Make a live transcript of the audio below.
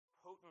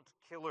silent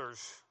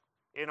killers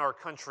in our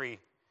country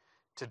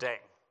today.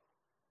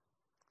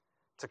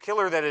 It's a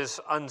killer that is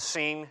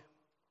unseen,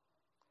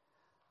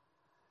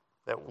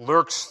 that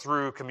lurks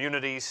through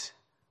communities,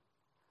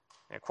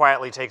 and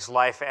quietly takes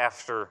life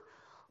after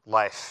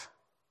life.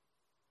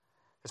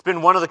 It's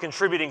been one of the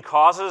contributing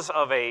causes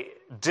of a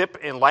dip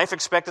in life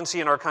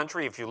expectancy in our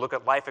country. If you look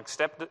at life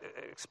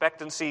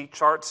expectancy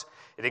charts,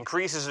 it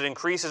increases, and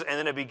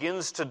then it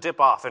begins to dip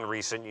off in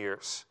recent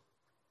years.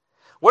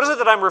 What is it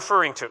that I'm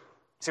referring to? You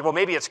say, well,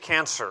 maybe it's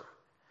cancer.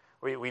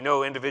 We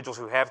know individuals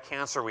who have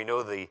cancer. We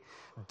know the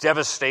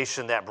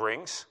devastation that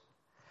brings.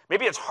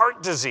 Maybe it's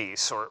heart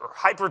disease or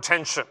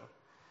hypertension.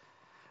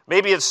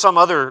 Maybe it's some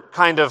other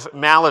kind of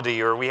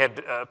malady, or we had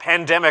a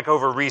pandemic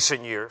over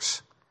recent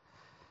years.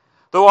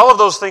 Though all of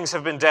those things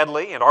have been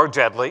deadly and are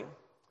deadly,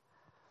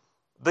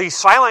 the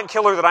silent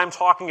killer that I'm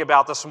talking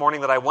about this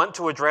morning that I want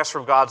to address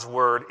from God's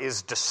Word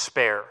is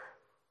despair.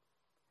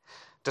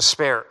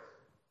 Despair.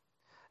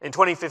 In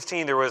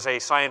 2015, there was a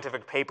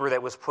scientific paper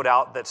that was put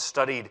out that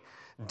studied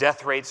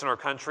death rates in our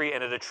country,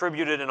 and it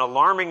attributed an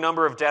alarming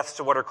number of deaths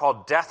to what are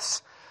called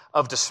deaths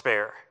of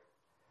despair.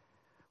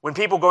 When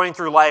people going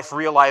through life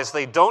realize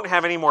they don't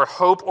have any more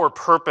hope or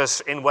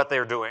purpose in what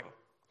they're doing.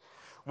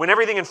 When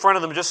everything in front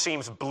of them just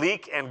seems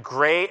bleak and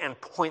gray and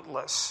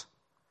pointless.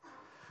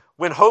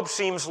 When hope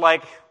seems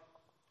like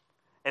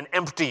an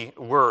empty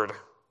word.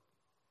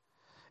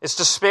 It's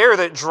despair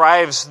that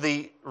drives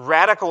the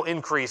radical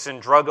increase in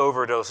drug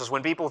overdoses.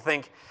 When people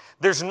think,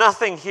 there's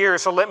nothing here,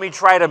 so let me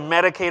try to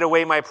medicate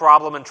away my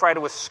problem and try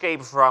to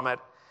escape from it.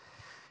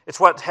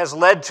 It's what has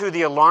led to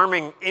the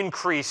alarming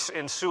increase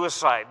in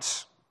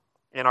suicides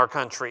in our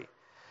country.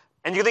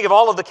 And you think of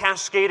all of the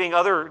cascading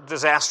other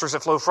disasters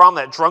that flow from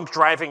that, drunk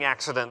driving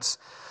accidents,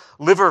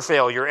 liver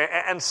failure,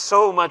 and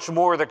so much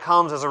more that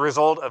comes as a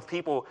result of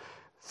people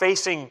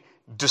facing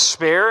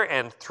despair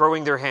and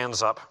throwing their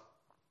hands up.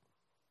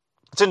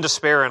 It's in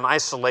despair and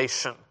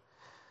isolation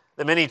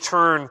that many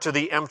turn to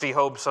the empty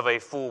hopes of a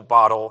full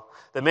bottle,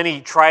 that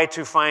many try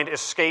to find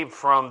escape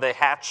from the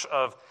hatch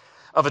of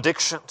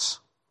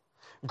addictions.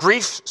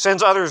 Grief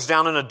sends others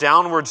down in a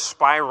downward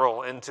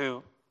spiral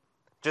into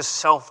just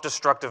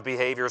self-destructive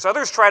behaviors.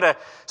 Others try to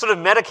sort of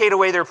medicate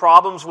away their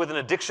problems with an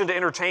addiction to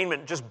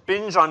entertainment, just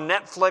binge on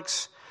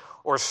Netflix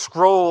or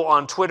scroll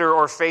on Twitter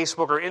or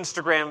Facebook or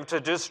Instagram to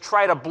just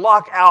try to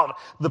block out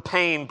the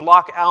pain,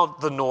 block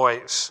out the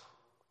noise.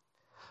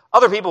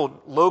 Other people,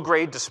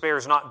 low-grade despair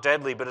is not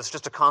deadly, but it's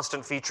just a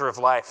constant feature of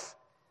life.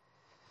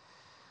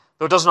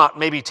 Though it does not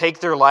maybe take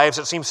their lives,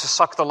 it seems to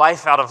suck the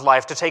life out of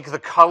life, to take the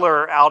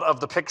color out of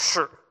the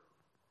picture.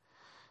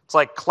 It's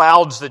like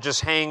clouds that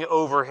just hang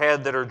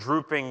overhead that are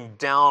drooping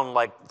down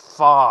like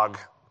fog.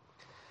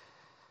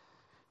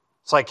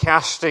 It's like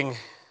casting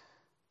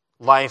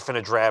life in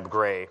a drab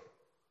gray.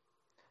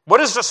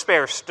 What is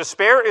despair?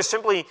 Despair is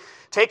simply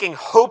taking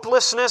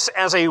hopelessness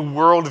as a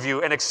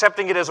worldview and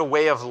accepting it as a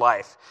way of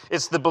life.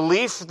 It's the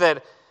belief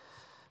that,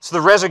 it's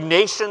the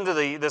resignation to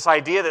this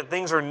idea that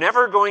things are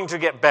never going to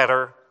get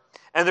better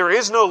and there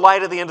is no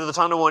light at the end of the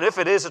tunnel, and if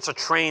it is, it's a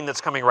train that's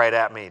coming right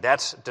at me.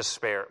 That's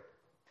despair.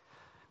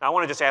 Now, I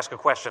want to just ask a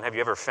question. Have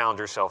you ever found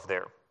yourself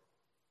there?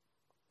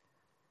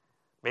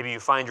 Maybe you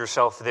find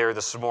yourself there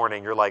this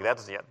morning. You're like,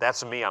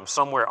 that's me. I'm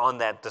somewhere on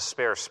that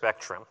despair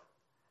spectrum.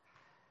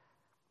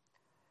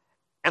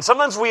 And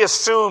sometimes we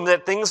assume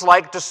that things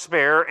like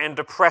despair and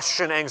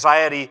depression,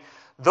 anxiety,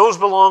 those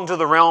belong to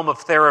the realm of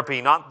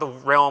therapy, not the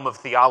realm of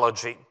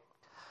theology.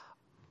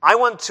 I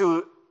want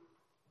to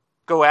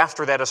go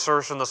after that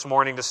assertion this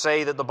morning to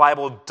say that the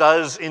Bible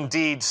does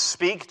indeed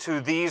speak to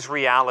these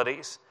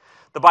realities.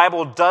 The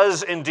Bible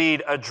does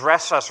indeed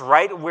address us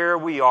right where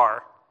we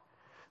are.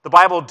 The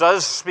Bible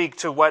does speak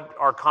to what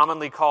are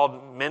commonly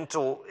called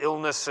mental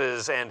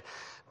illnesses and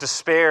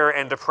despair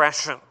and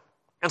depression.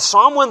 And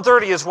Psalm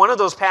 130 is one of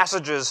those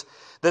passages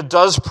that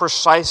does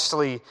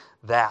precisely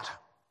that.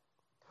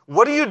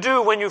 What do you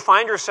do when you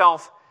find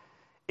yourself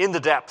in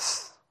the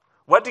depths?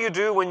 What do you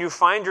do when you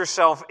find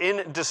yourself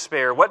in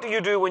despair? What do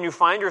you do when you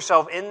find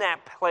yourself in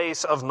that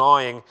place of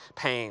gnawing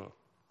pain?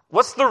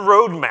 What's the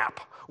roadmap?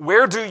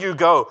 Where do you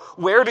go?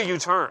 Where do you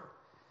turn?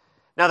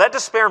 Now, that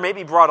despair may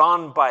be brought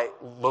on by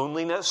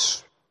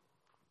loneliness.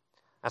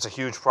 That's a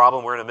huge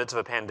problem. We're in the midst of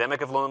a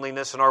pandemic of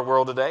loneliness in our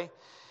world today.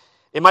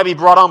 It might be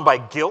brought on by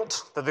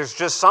guilt, that there's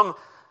just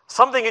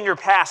something in your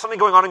past, something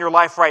going on in your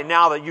life right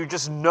now that you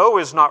just know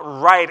is not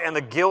right, and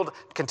the guilt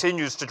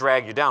continues to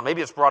drag you down.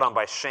 Maybe it's brought on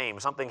by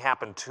shame. Something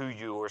happened to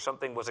you, or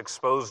something was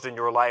exposed in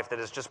your life that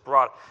has just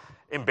brought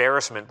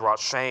embarrassment, brought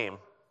shame.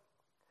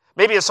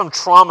 Maybe it's some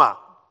trauma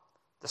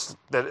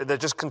that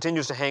just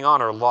continues to hang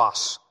on, or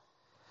loss.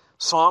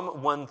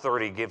 Psalm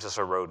 130 gives us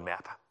a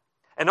roadmap.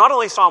 And not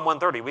only Psalm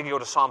 130, we could go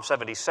to Psalm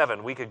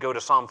 77, we could go to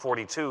Psalm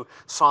 42,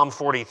 Psalm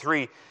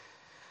 43.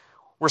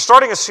 We're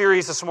starting a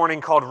series this morning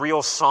called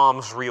Real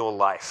Psalms, Real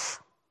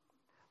Life.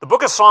 The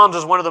book of Psalms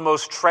is one of the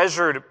most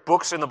treasured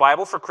books in the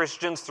Bible for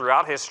Christians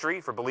throughout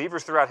history, for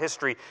believers throughout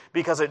history,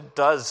 because it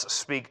does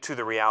speak to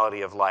the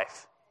reality of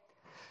life.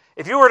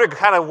 If you were to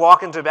kind of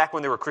walk into back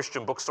when there were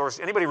Christian bookstores,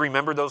 anybody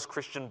remember those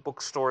Christian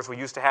bookstores? We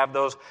used to have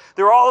those.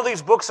 There were all of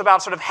these books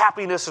about sort of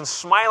happiness and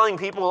smiling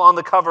people on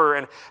the cover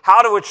and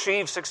how to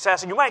achieve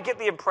success. And you might get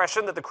the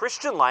impression that the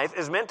Christian life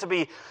is meant to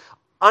be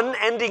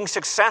unending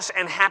success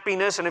and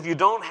happiness, and if you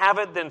don't have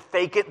it, then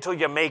fake it till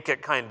you make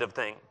it kind of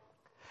thing.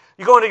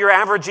 You go into your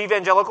average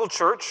evangelical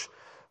church,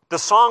 the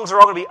songs are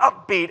all going to be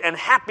upbeat and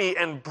happy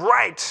and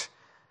bright.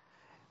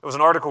 There was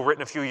an article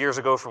written a few years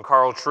ago from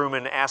Carl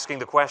Trueman asking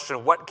the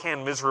question, what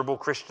can miserable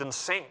Christians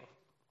sing?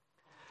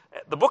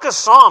 The book of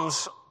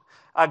Psalms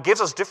gives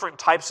us different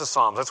types of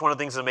psalms. That's one of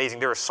the things that's amazing.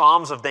 There are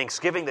psalms of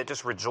thanksgiving that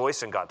just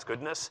rejoice in God's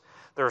goodness.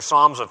 There are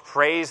psalms of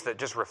praise that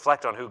just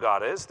reflect on who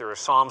God is. There are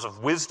psalms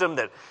of wisdom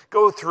that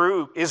go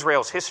through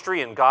Israel's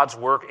history and God's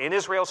work in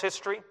Israel's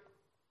history.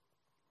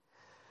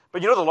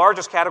 But you know, the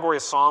largest category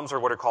of psalms are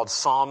what are called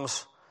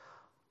psalms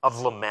of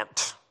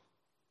lament.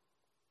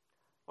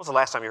 When was the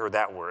last time you heard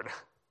that word?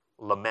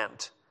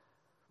 Lament.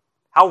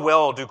 How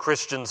well do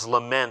Christians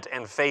lament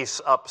and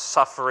face up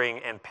suffering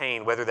and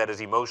pain, whether that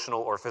is emotional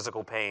or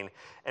physical pain,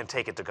 and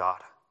take it to God?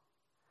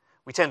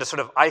 We tend to sort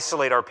of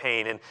isolate our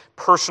pain and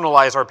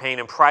personalize our pain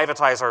and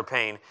privatize our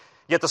pain.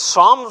 Yet the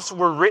Psalms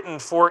were written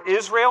for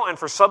Israel and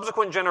for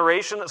subsequent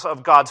generations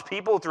of God's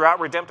people throughout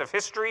redemptive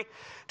history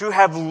to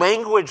have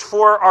language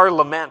for our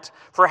lament,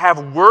 for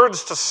have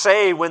words to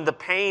say when the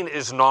pain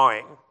is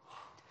gnawing.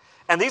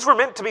 And these were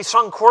meant to be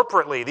sung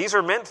corporately. These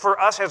are meant for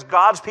us as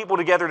God's people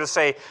together to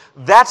say,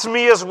 that's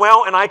me as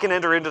well, and I can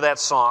enter into that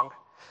song.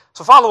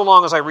 So follow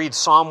along as I read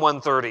Psalm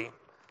 130.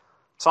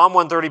 Psalm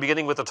 130,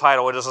 beginning with the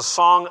title. It is a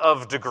song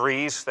of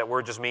degrees. That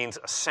word just means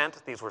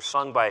ascent. These were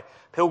sung by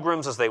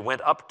pilgrims as they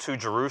went up to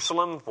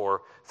Jerusalem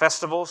for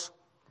festivals.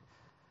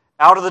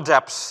 Out of the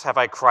depths have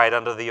I cried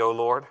unto thee, O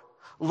Lord.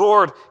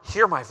 Lord,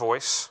 hear my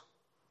voice.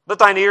 Let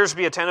thine ears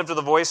be attentive to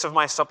the voice of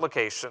my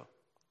supplication.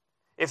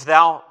 If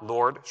thou,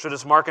 Lord,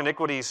 shouldest mark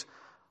iniquities,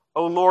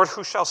 O Lord,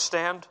 who shall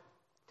stand?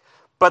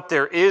 But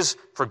there is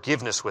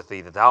forgiveness with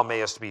thee, that thou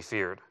mayest be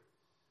feared.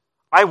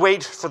 I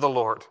wait for the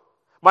Lord.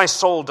 My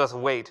soul doth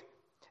wait,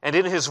 and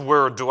in his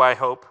word do I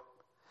hope.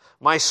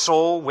 My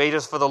soul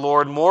waiteth for the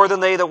Lord more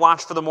than they that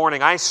watch for the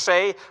morning. I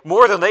say,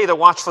 more than they that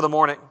watch for the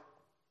morning.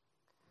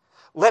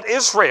 Let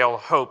Israel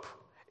hope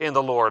in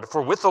the Lord,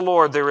 for with the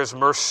Lord there is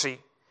mercy,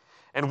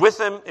 and with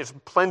him is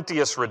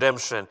plenteous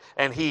redemption,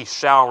 and he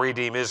shall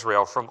redeem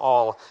Israel from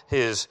all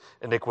his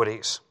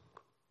iniquities.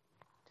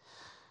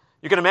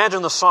 You can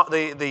imagine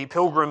the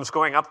pilgrims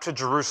going up to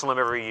Jerusalem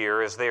every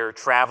year as they're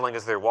traveling,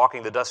 as they're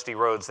walking the dusty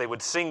roads. They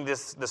would sing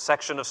this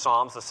section of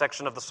Psalms, the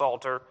section of the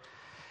Psalter,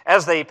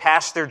 as they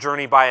passed their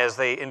journey by, as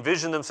they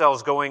envisioned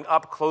themselves going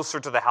up closer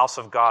to the house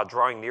of God,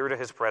 drawing near to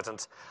his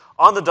presence,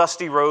 on the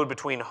dusty road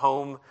between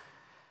home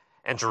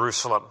and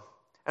Jerusalem.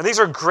 And these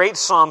are great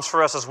psalms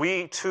for us as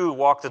we too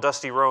walk the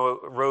dusty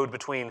road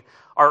between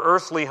our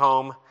earthly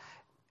home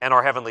and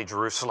our heavenly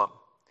Jerusalem,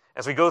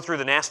 as we go through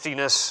the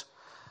nastiness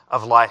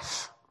of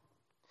life.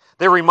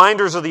 They're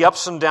reminders of the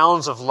ups and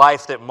downs of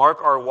life that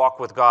mark our walk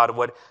with God,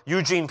 what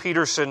Eugene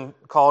Peterson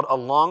called a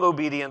long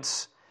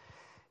obedience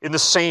in the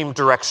same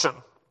direction.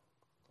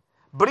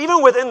 But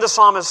even within the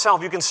psalm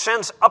itself, you can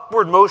sense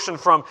upward motion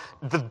from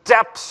the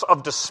depths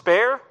of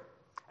despair,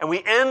 and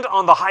we end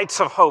on the heights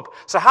of hope.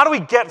 So how do we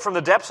get from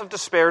the depths of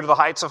despair to the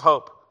heights of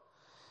hope?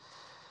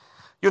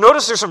 You'll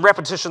notice there's some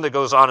repetition that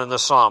goes on in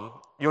this psalm.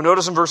 You'll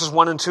notice in verses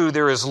 1 and 2,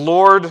 there is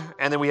Lord,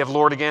 and then we have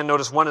Lord again.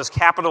 Notice one is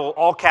capital,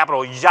 all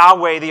capital,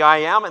 Yahweh, the I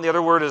am, and the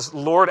other word is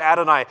Lord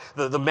Adonai,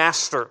 the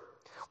master.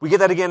 We get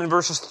that again in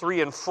verses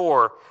 3 and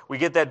 4. We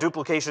get that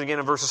duplication again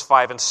in verses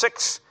 5 and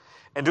 6,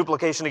 and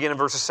duplication again in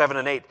verses 7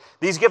 and 8.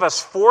 These give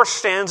us 4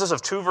 stanzas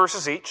of 2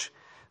 verses each.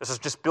 This is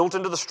just built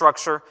into the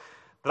structure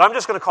that I'm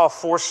just going to call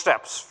 4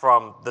 steps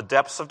from the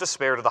depths of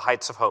despair to the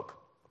heights of hope.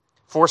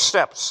 4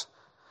 steps.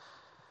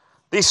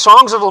 These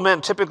songs of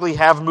lament typically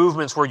have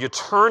movements where you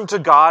turn to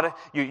God,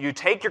 you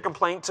take your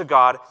complaint to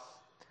God,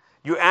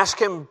 you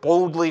ask him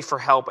boldly for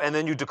help, and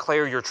then you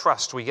declare your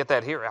trust. We get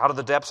that here. Out of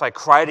the depths I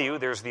cry to you.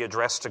 There's the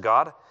address to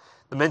God.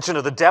 The mention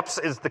of the depths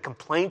is the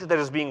complaint that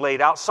is being laid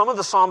out. Some of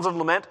the psalms of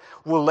lament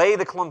will lay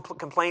the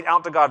complaint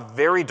out to God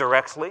very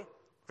directly,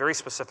 very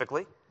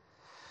specifically.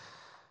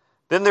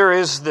 Then there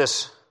is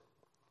this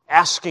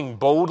asking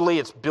boldly.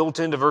 It's built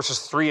into verses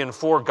 3 and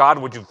 4. God,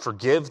 would you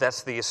forgive?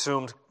 That's the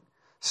assumed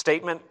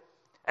statement.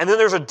 And then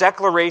there's a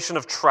declaration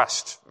of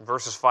trust,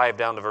 verses 5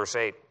 down to verse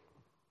 8.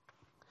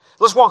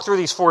 Let's walk through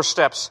these 4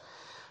 steps.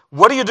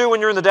 What do you do when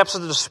you're in the depths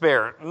of the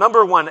despair?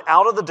 Number 1,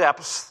 out of the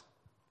depths,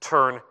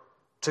 turn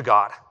to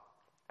God.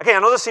 Okay, I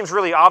know this seems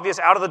really obvious.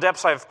 Out of the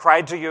depths I've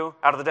cried to you.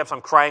 Out of the depths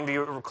I'm crying to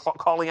you,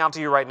 calling out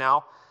to you right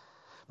now.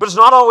 But it's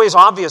not always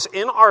obvious.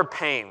 In our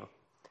pain,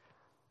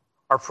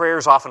 our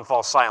prayers often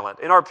fall silent.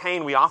 In our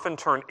pain, we often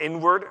turn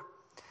inward,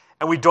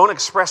 and we don't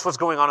express what's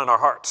going on in our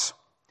hearts.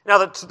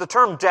 Now, the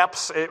term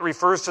depths, it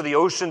refers to the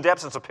ocean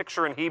depths. It's a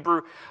picture in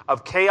Hebrew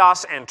of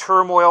chaos and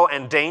turmoil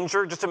and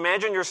danger. Just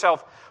imagine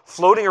yourself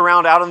floating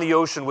around out in the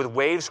ocean with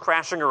waves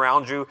crashing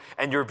around you,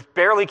 and you're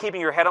barely keeping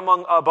your head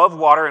above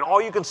water, and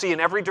all you can see in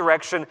every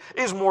direction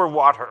is more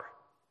water.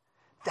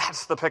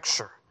 That's the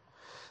picture.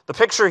 The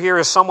picture here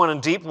is someone in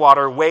deep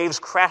water, waves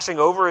crashing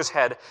over his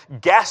head,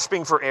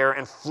 gasping for air,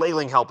 and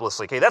flailing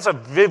helplessly. Okay, that's a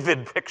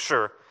vivid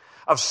picture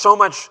of so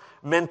much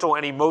mental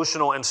and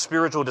emotional and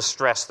spiritual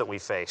distress that we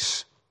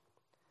face.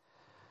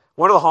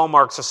 One of the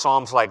hallmarks of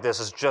Psalms like this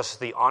is just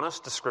the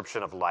honest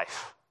description of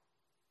life.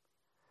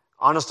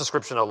 Honest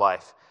description of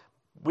life.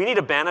 We need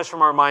to banish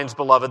from our minds,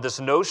 beloved, this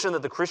notion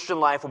that the Christian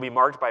life will be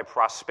marked by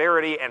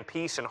prosperity and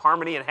peace and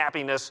harmony and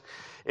happiness.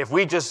 If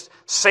we just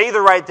say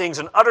the right things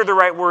and utter the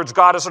right words,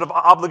 God is sort of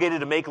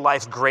obligated to make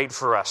life great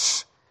for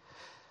us.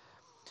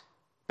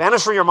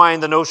 Banish from your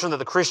mind the notion that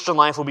the Christian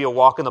life will be a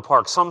walk in the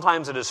park.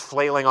 Sometimes it is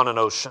flailing on an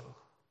ocean.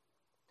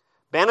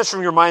 Banish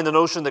from your mind the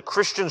notion that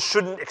Christians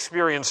shouldn't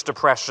experience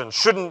depression,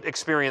 shouldn't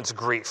experience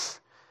grief.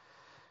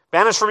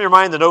 Banish from your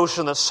mind the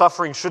notion that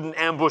suffering shouldn't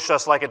ambush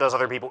us like it does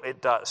other people.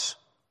 It does.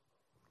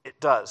 It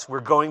does.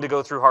 We're going to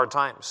go through hard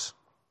times.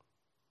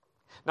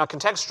 Now,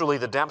 contextually,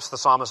 the depths the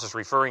psalmist is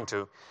referring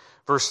to,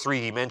 verse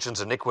 3, he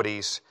mentions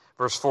iniquities.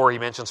 Verse 4, he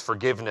mentions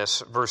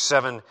forgiveness. Verse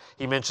 7,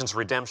 he mentions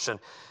redemption.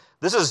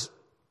 This is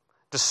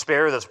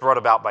despair that's brought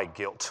about by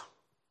guilt.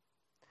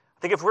 I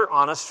think if we're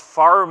honest,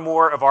 far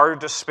more of our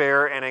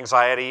despair and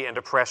anxiety and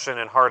depression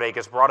and heartache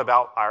is brought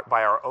about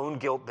by our own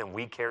guilt than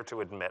we care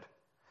to admit.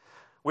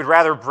 We'd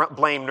rather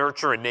blame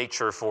nurture and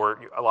nature for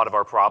a lot of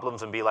our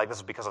problems and be like, this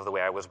is because of the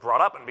way I was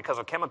brought up and because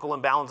of chemical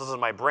imbalances in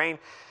my brain.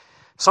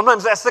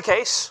 Sometimes that's the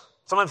case.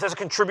 Sometimes that's a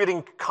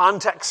contributing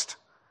context.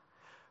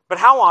 But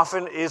how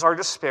often is our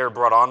despair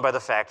brought on by the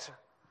fact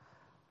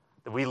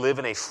that we live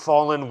in a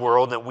fallen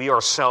world and that we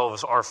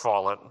ourselves are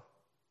fallen?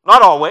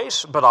 Not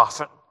always, but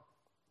often.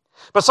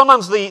 But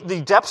sometimes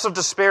the depths of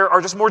despair are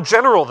just more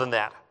general than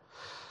that.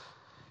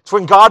 It's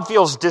when God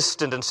feels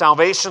distant and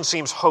salvation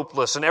seems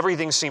hopeless and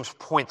everything seems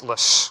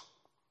pointless.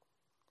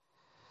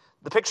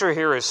 The picture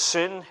here is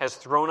sin has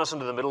thrown us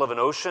into the middle of an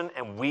ocean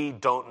and we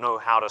don't know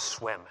how to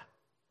swim.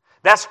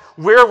 That's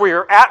where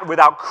we're at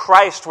without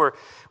Christ.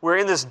 We're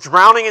in this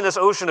drowning in this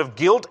ocean of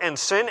guilt and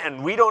sin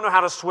and we don't know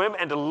how to swim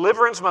and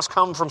deliverance must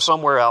come from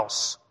somewhere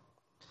else.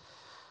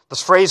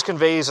 This phrase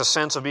conveys a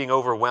sense of being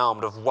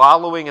overwhelmed, of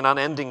wallowing in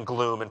unending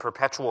gloom and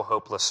perpetual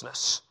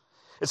hopelessness.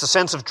 It's a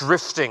sense of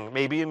drifting,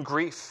 maybe in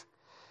grief.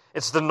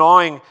 It's the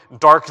gnawing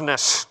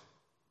darkness,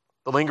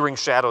 the lingering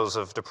shadows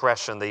of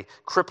depression, the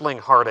crippling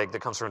heartache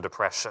that comes from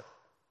depression.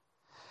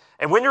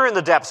 And when you're in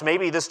the depths,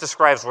 maybe this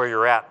describes where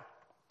you're at.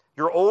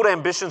 Your old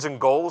ambitions and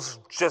goals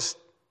just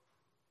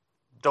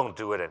don't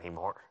do it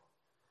anymore.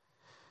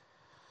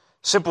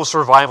 Simple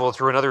survival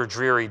through another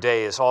dreary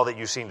day is all that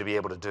you seem to be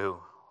able to do.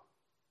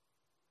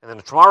 And then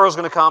tomorrow's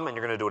going to come, and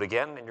you're going to do it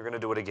again, and you're going to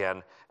do it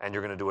again, and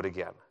you're going to do it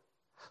again.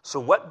 So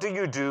what do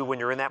you do when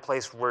you're in that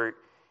place where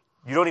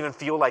you don't even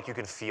feel like you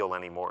can feel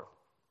anymore?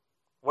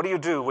 What do you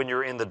do when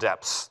you're in the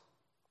depths?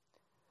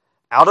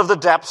 Out of the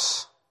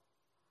depths,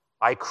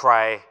 I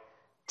cry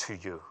to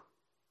you.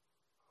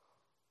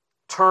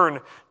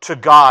 Turn to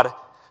God.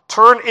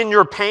 Turn in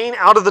your pain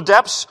out of the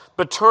depths,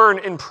 but turn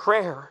in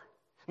prayer.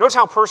 Notice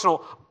how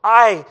personal.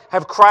 I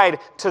have cried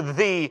to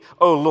thee,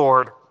 O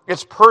Lord.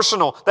 It's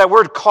personal. That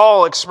word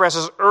call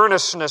expresses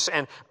earnestness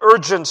and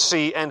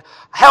urgency and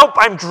help,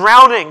 I'm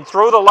drowning.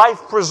 Throw the life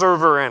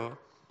preserver in.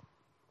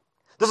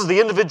 This is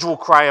the individual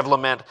cry of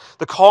lament,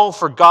 the call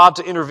for God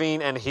to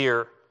intervene and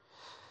hear.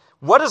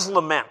 What is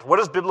lament? What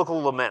is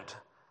biblical lament?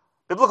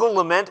 Biblical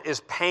lament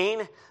is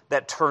pain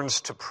that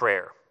turns to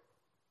prayer.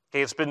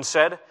 Okay, it's been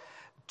said,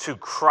 to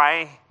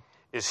cry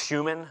is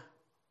human,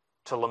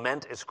 to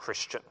lament is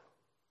Christian.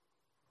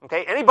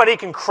 Okay, anybody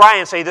can cry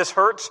and say, this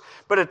hurts,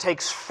 but it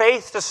takes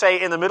faith to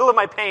say, in the middle of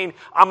my pain,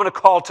 I'm going to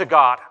call to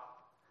God.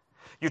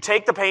 You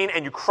take the pain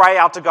and you cry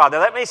out to God.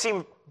 Now that may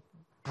seem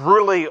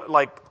brutally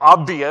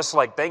obvious,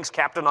 like thanks,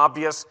 Captain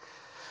Obvious,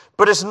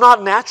 but it's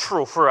not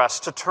natural for us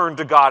to turn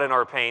to God in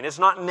our pain. It's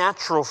not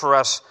natural for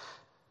us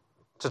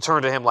to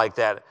turn to Him like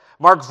that.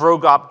 Mark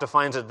Vroegop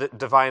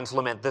defines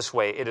lament this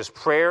way: it is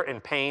prayer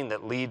and pain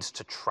that leads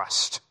to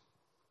trust.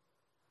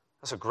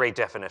 That's a great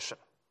definition.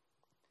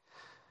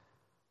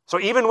 So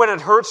even when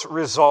it hurts,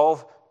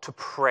 resolve to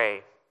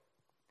pray.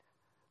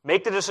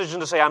 Make the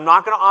decision to say, I'm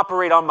not going to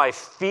operate on my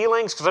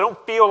feelings because I don't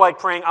feel like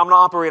praying. I'm going to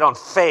operate on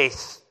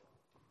faith.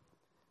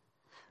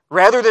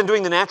 Rather than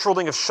doing the natural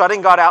thing of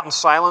shutting God out in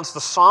silence,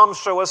 the Psalms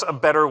show us a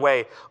better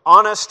way.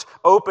 Honest,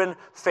 open,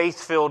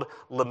 faith-filled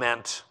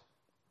lament.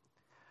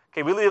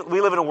 Okay, we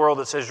live in a world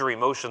that says your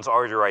emotions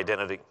are your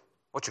identity.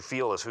 What you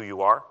feel is who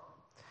you are.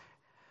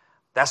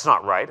 That's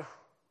not right.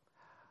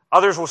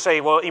 Others will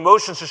say, well,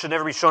 emotions should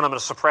never be shown. I'm going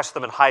to suppress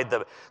them and hide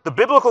them. The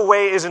biblical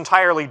way is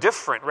entirely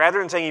different. Rather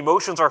than saying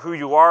emotions are who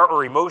you are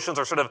or emotions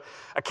are sort of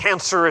a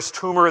cancerous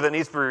tumor that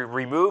needs to be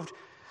removed,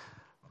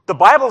 the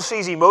Bible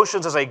sees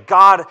emotions as a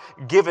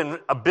God-given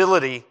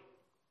ability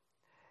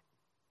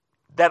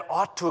that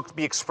ought to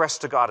be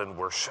expressed to God in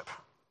worship.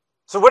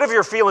 So whatever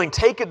you're feeling,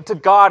 take it to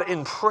God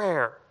in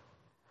prayer.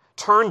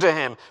 Turn to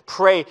Him.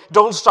 Pray.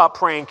 Don't stop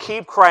praying.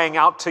 Keep crying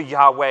out to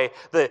Yahweh,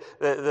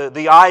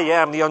 the I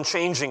Am, the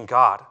unchanging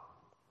God.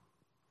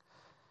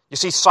 You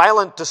see,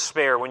 silent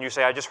despair, when you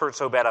say, I just hurt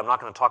so bad, I'm not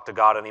going to talk to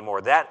God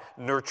anymore, that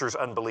nurtures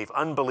unbelief.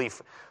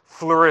 Unbelief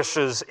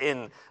flourishes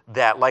in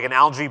that like an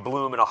algae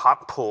bloom in a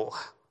hot pool.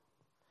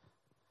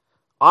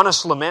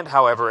 Honest lament,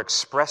 however,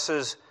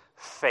 expresses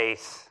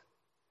faith.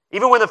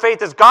 Even when the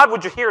faith is, God,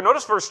 would you hear?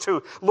 Notice verse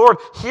 2. Lord,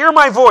 hear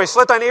my voice.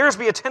 Let thine ears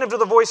be attentive to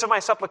the voice of my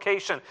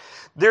supplication.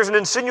 There's an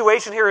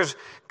insinuation here is,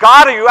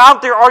 God, are you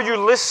out there? Are you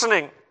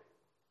listening?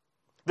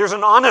 There's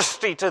an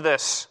honesty to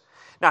this.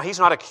 Now, he's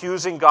not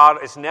accusing God.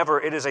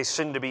 It is a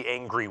sin to be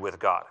angry with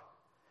God.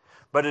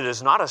 But it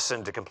is not a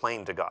sin to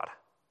complain to God.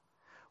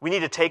 We need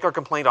to take our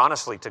complaint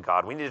honestly to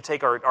God. We need to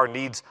take our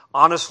needs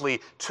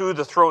honestly to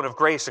the throne of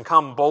grace and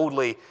come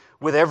boldly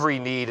with every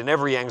need and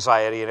every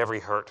anxiety and every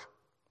hurt.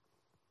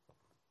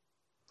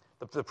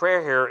 The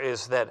prayer here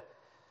is that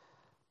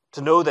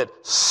to know that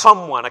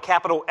someone, a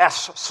capital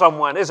S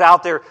someone, is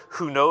out there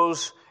who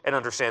knows and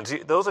understands.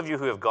 Those of you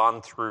who have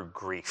gone through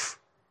grief,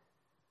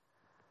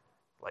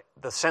 like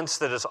the sense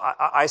that is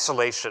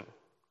isolation,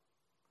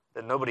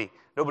 that nobody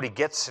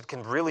gets, it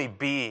can really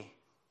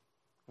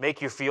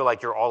make you feel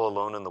like you're all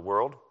alone in the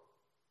world.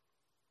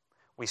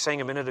 We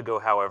sang a minute ago,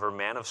 however,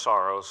 Man of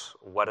Sorrows,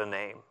 what a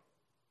name,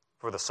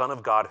 for the Son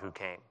of God who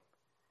came.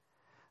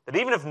 That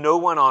even if no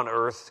one on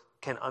earth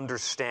can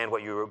understand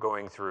what you are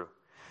going through,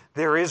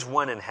 there is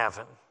one in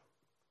heaven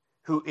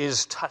who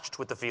is touched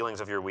with the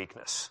feelings of your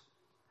weakness.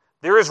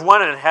 There is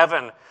one in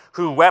heaven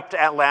who wept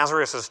at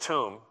Lazarus'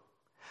 tomb.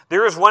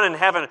 There is one in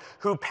heaven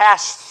who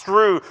passed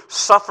through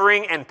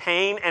suffering and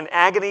pain and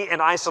agony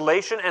and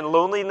isolation and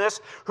loneliness,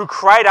 who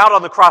cried out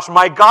on the cross,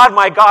 my God,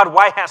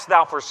 why hast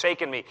thou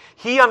forsaken me?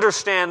 He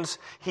understands,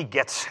 he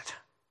gets it.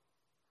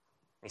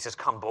 He says,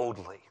 come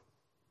boldly.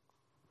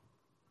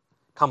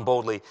 Come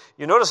boldly.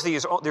 You notice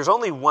there's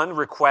only one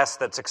request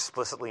that's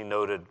explicitly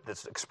noted,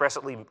 that's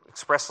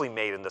expressly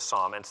made in the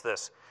psalm, and it's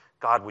this: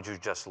 God, would you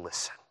just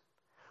listen?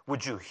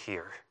 Would you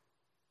hear?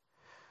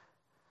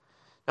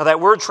 Now,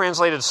 that word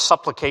translated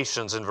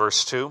supplications in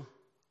verse 2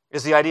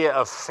 is the idea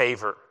of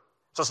favor.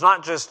 So it's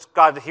not just,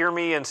 God, hear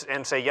me and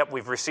say, yep,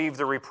 we've received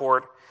the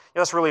report.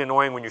 That's really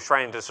annoying when you're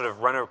trying to sort of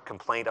run a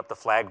complaint up the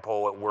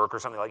flagpole at work or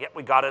something like, yep,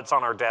 we got it, it's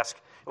on our desk.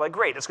 You're like,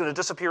 great, it's going to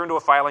disappear into a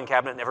filing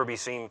cabinet and never be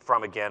seen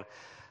from again.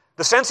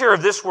 The sense here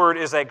of this word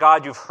is that,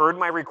 God, you've heard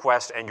my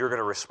request and you're going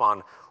to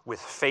respond with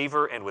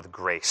favor and with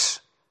grace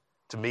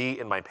to me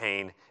in my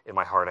pain, in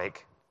my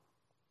heartache.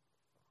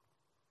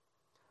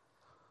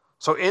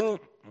 So in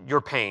your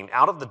pain,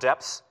 out of the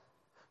depths,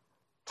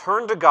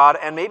 turn to God,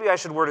 and maybe I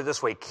should word it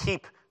this way: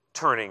 keep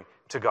turning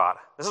to God.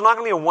 This is not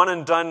going to be a one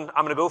and done,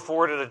 I'm going to go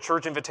forward at a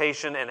church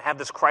invitation and have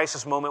this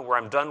crisis moment where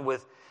I'm done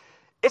with.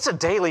 It's a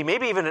daily,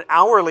 maybe even an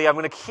hourly, I'm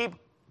going to keep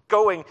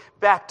going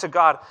back to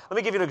God. Let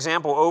me give you an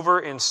example over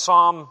in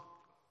Psalm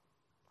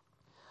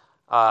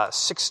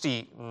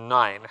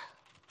 69.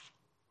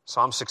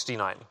 Psalm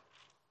 69.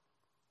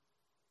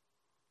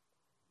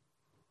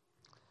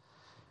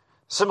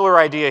 Similar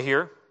idea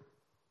here.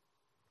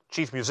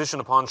 Chief musician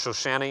upon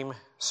Shoshanim,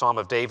 Psalm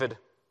of David.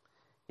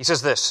 He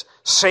says this: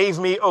 save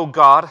me, O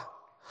God,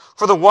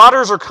 for the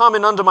waters are come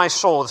in unto my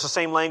soul. It's the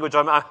same language.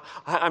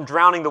 I'm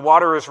drowning. The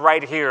water is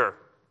right here.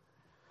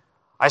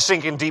 I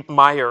sink in deep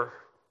mire,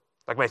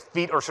 like my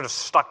feet are sort of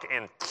stuck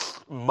in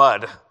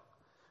mud,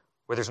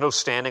 where there's no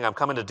standing. I'm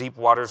come into deep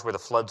waters where the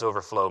floods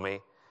overflow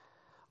me.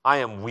 I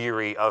am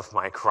weary of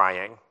my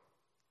crying.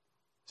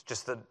 It's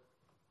just the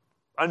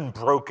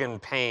unbroken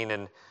pain,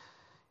 and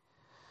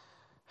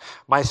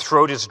my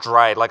throat is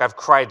dried, like I've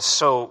cried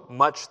so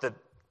much that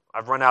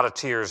I've run out of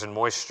tears and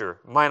moisture.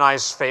 Mine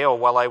eyes fail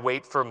while I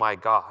wait for my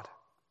God.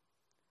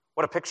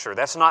 What a picture.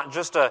 That's not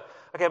just okay,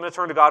 I'm going to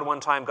turn to God one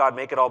time, God,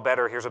 make it all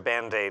better, here's a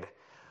Band-Aid.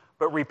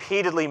 But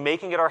repeatedly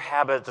making it our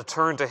habit to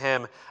turn to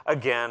him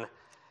again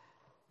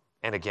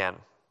and again.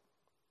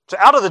 So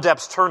out of the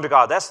depths, turn to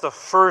God. That's the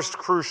first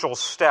crucial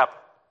step.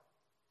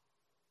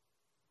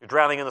 You're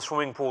drowning in the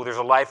swimming pool, there's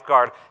a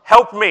lifeguard.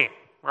 Help me!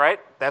 Right?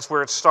 That's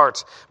where it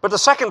starts. But the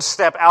second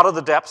step, out of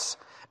the depths,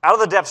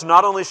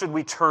 not only should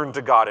we turn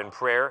to God in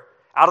prayer,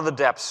 out of the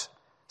depths,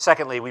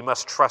 secondly, we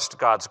must trust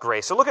God's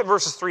grace. So look at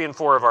verses 3 and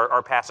 4 of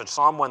our passage,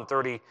 Psalm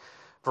 130,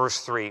 verse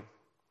 3.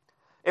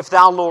 If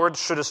thou, Lord,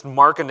 shouldest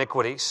mark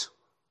iniquities,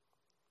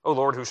 O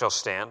Lord, who shall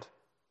stand?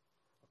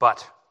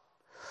 But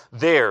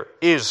there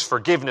is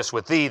forgiveness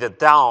with thee, that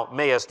thou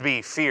mayest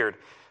be feared.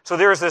 So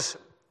there is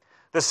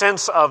the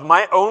sense of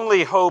my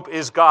only hope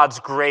is God's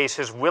grace,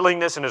 his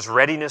willingness and his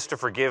readiness to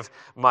forgive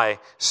my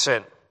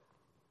sin.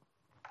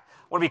 I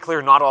want to be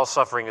clear, not all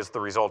suffering is the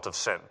result of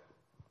sin.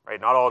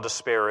 Right? Not all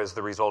despair is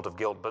the result of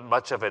guilt, but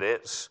much of it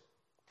is.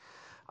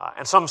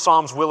 And some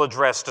Psalms will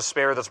address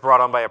despair that's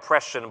brought on by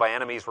oppression, by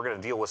enemies. We're going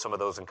to deal with some of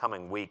those in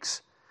coming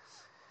weeks.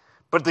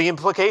 But the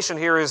implication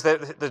here is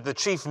that the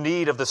chief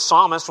need of the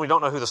psalmist, we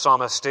don't know who the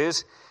psalmist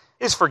is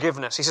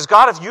forgiveness. He says,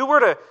 God, if you were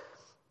to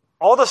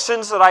all the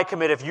sins that I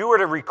commit, if you were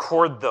to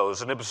record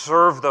those and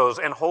observe those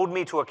and hold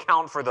me to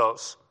account for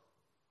those,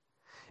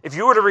 if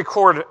you were to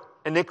record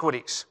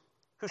iniquities,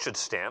 who should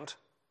stand?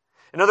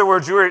 In other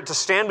words, you were to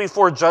stand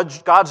before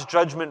God's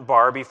judgment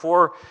bar,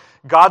 before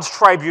God's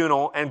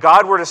tribunal, and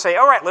God were to say,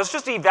 all right, let's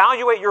just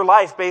evaluate your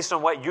life based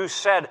on what you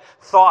said,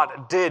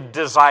 thought, did,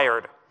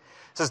 desired.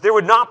 It says there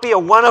would not be a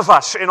one of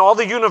us in all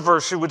the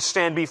universe who would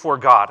stand before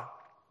God.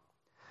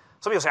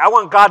 Some people say, I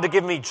want God to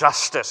give me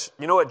justice.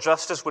 You know what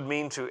justice would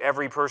mean to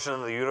every person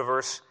in the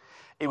universe?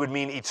 It would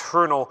mean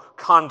eternal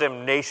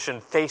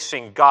condemnation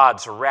facing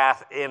God's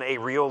wrath in a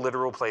real,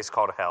 literal place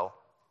called hell.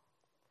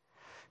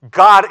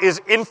 God is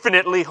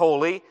infinitely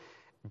holy.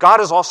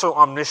 God is also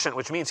omniscient,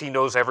 which means he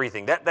knows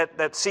everything.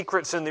 That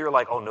secret sin that you're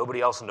like, oh,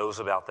 nobody else knows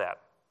about that.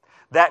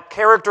 That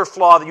character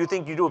flaw that you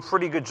think you do a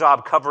pretty good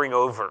job covering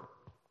over.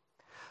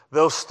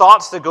 Those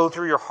thoughts that go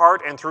through your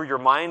heart and through your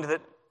mind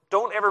that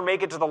don't ever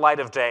make it to the light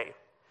of day.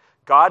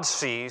 God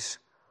sees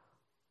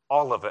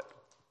all of it.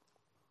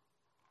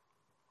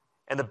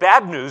 And the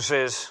bad news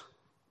is,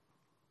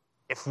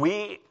 if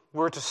we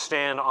were to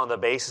stand on the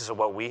basis of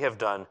what we have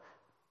done,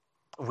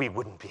 we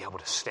wouldn't be able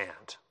to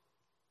stand.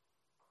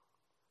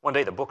 One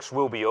day the books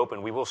will be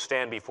open. We will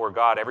stand before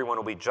God. Everyone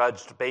will be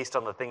judged based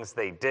on the things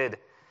they did.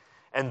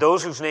 And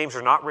those whose names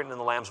are not written in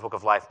the Lamb's Book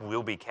of Life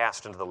will be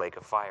cast into the lake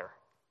of fire.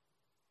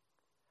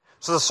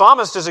 So the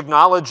psalmist is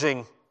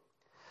acknowledging,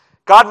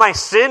 God, my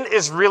sin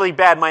is really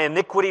bad. My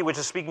iniquity, which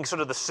is speaking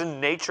sort of the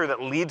sin nature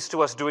that leads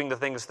to us doing the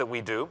things that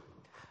we do.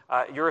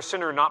 You're a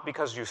sinner not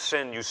because you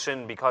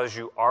sin because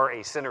you are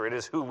a sinner. It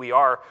is who we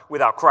are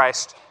without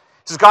Christ. He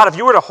says, God, if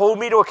you were to hold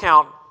me to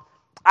account,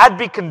 I'd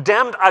be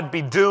condemned, I'd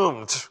be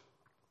doomed. If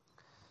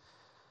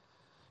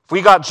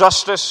we got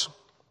justice,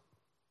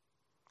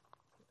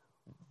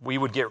 we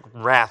would get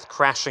wrath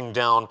crashing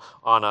down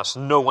on us.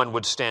 No one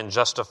would stand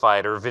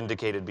justified or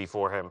vindicated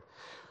before him.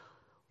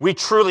 We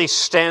truly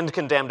stand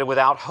condemned and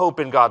without hope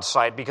in God's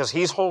sight because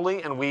he's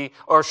holy and we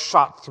are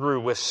shot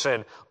through with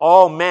sin.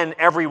 All men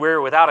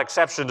everywhere, without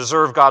exception,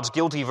 deserve God's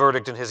guilty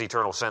verdict in his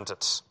eternal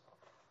sentence.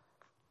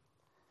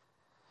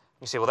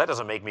 You say, well, that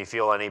doesn't make me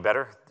feel any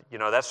better. You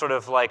know, that's sort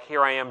of like,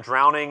 here I am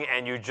drowning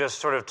and you just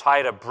sort of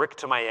tied a brick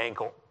to my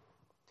ankle.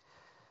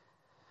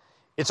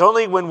 It's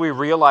only when we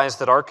realize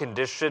that our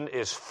condition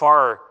is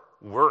far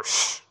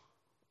worse.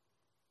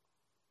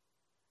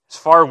 It's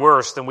far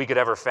worse than we could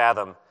ever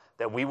fathom,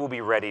 that we will be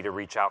ready to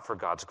reach out for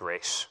God's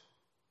grace.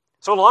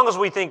 So long as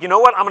we think, you know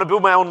what, I'm going to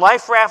build my own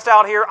life raft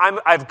out here.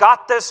 I've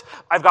got this.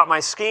 I've got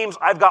my schemes.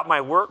 I've got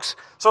my works.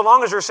 So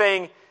long as you're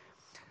saying,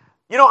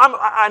 you know,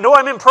 I know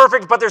I'm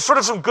imperfect, but there's sort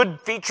of some good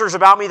features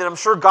about me that I'm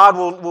sure God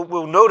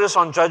will notice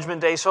on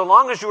Judgment Day. So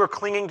long as you are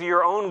clinging to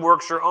your own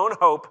works, your own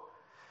hope,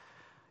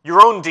 your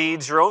own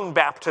deeds, your own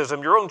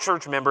baptism, your own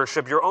church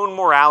membership, your own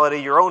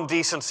morality, your own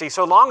decency,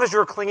 so long as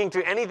you're clinging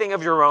to anything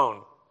of your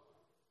own,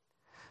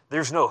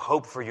 there's no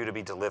hope for you to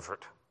be delivered.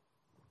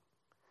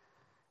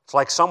 It's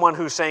like someone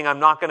who's saying,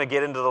 I'm not going to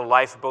get into the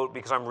lifeboat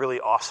because I'm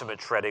really awesome at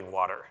treading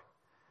water.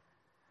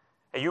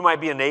 And you might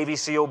be a Navy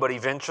SEAL, but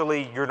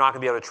eventually you're not going to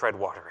be able to tread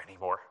water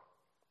anymore.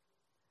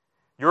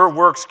 Your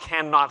works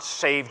cannot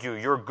save you.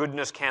 Your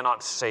goodness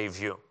cannot save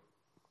you.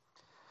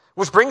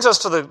 Which brings us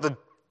to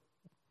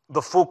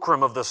the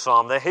fulcrum of the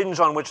psalm, the hinge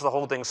on which the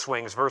whole thing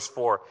swings. Verse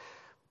 4,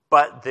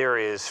 but there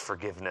is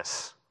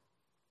forgiveness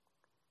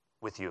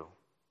with you.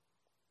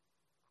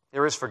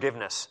 There is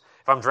forgiveness.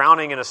 If I'm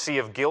drowning in a sea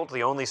of guilt,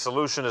 the only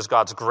solution is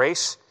God's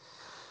grace.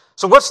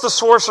 So what's the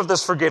source of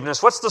this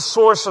forgiveness? What's the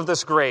source of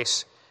this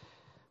grace?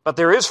 But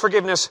there is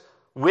forgiveness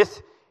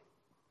with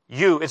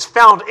you. It's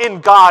found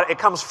in God. It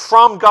comes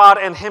from God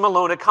and him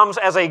alone. It comes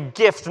as a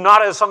gift,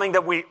 not as something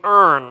that we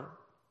earn.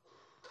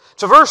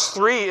 So verse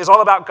 3 is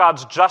all about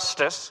God's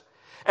justice,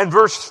 and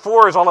verse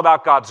 4 is all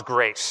about God's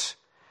grace.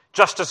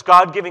 Justice,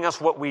 God giving us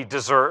what we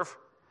deserve,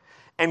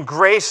 and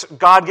grace,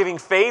 God giving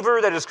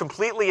favor that is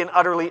completely and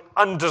utterly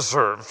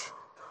undeserved,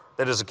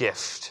 that is a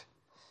gift.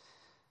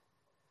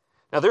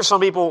 Now, there's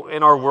some people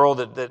in our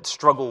world that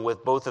struggle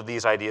with both of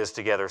these ideas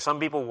together. Some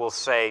people will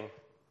say,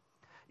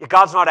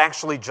 God's not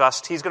actually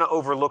just. He's going to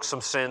overlook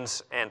some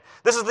sins. And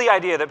this is the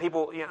idea that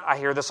people, I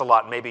hear this a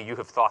lot. Maybe you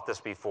have thought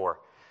this before.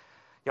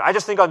 I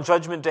just think on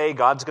Judgment Day,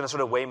 God's going to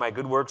sort of weigh my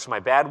good works, my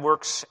bad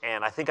works,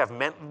 and I think I've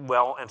meant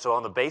well, and so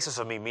on the basis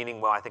of me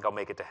meaning well, I think I'll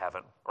make it to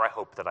heaven, or I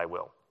hope that I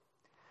will.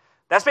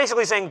 That's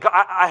basically saying,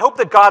 I hope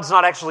that God's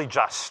not actually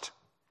just.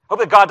 I hope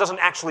that God doesn't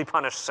actually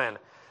punish sin.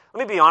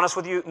 Let me be honest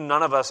with you,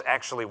 none of us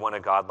actually want a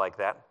God like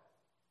that.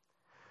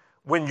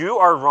 When you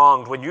are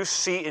wronged, when you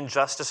see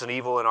injustice and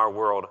evil in our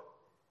world,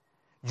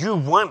 you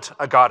want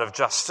a God of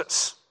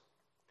justice.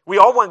 We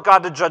all want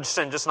God to judge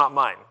sin, just not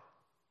mine.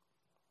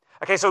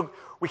 Okay, so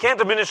we can't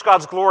diminish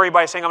God's glory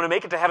by saying, I'm going to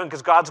make it to heaven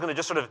because God's going to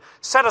just sort of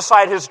set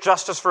aside his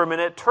justice for a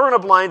minute, turn a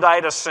blind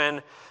eye to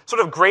sin,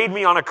 sort of grade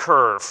me on a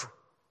curve.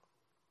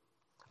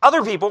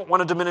 Other people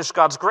want to diminish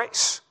God's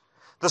grace.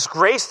 This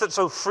grace that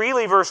so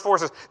freely, verse 4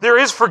 says, there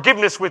is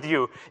forgiveness with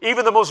you.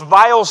 Even the most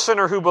vile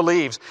sinner who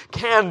believes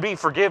can be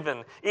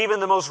forgiven. Even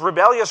the most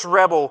rebellious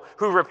rebel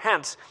who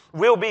repents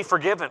will be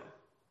forgiven.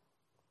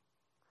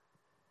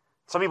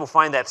 Some people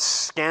find that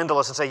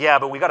scandalous and say, yeah,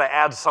 but we got to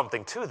add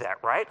something to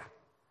that, right?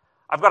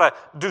 I've got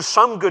to do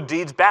some good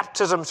deeds.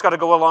 Baptism's got to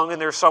go along in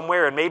there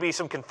somewhere, and maybe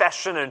some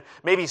confession, and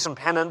maybe some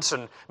penance,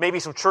 and maybe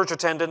some church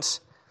attendance.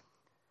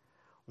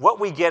 what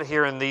we get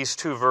here in these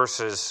two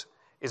verses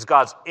is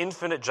God's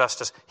infinite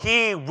justice.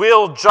 He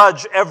will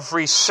judge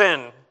every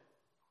sin,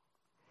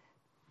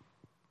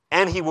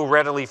 and he will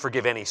readily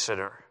forgive any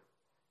sinner.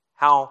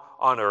 How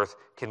on earth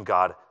can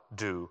God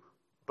do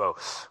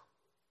both?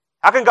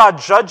 How can God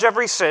judge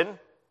every sin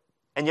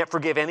and yet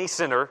forgive any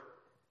sinner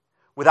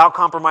without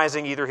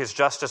compromising either his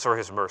justice or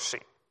his mercy?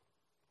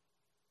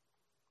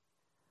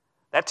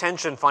 That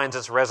tension finds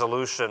its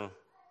resolution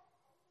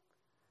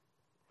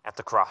at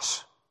the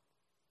cross.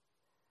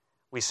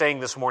 We sang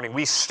this morning,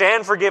 we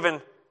stand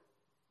forgiven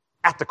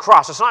at the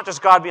cross. It's not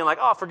just God being like,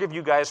 oh, I'll forgive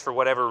you guys for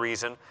whatever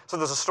reason. So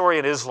there's a story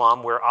in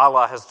Islam where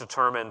Allah has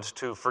determined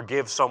to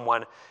forgive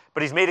someone,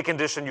 but he's made a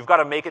condition, you've got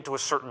to make it to a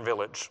certain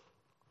village.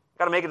 You've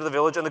got to make it to the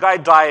village, and the guy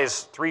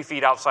dies 3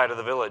 feet outside of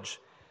the village.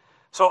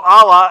 So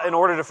Allah, in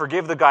order to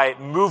forgive the guy,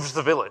 moves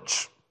the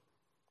village.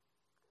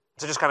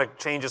 So it just kind of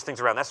changes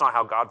things around. That's not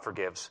how God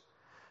forgives.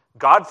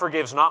 God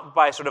forgives not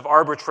by sort of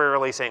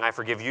arbitrarily saying, I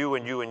forgive you,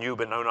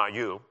 but no, not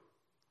you.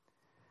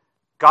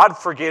 God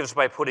forgives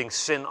by putting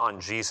sin on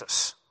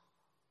Jesus.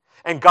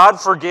 And God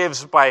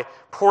forgives by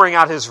pouring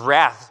out his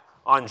wrath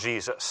on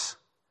Jesus.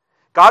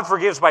 God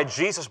forgives by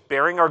Jesus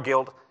bearing our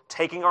guilt,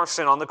 taking our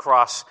sin on the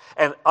cross,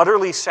 and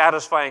utterly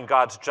satisfying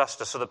God's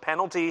justice. So the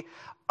penalty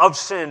of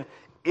sin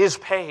is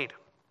paid.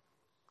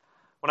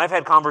 When I've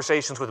had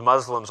conversations with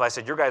Muslims, I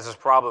said, your guys'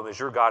 problem is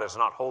your God is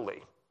not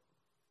holy.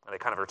 And they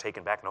kind of are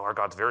taken back. No, our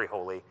God's very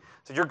holy.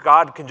 So your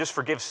God can just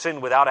forgive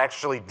sin without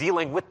actually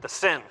dealing with the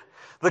sin.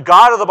 The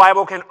God of the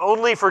Bible can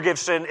only forgive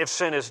sin if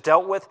sin is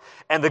dealt with.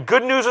 And the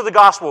good news of the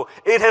gospel,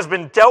 it has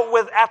been dealt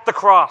with at the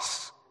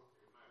cross.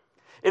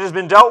 It has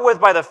been dealt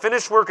with by the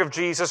finished work of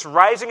Jesus,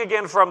 rising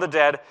again from the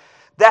dead.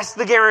 That's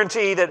the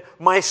guarantee that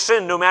my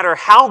sin, no matter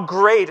how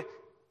great,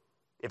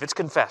 if it's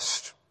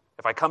confessed,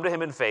 if I come to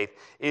him in faith,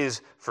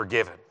 is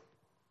forgiven.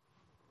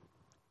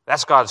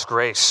 That's God's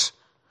grace.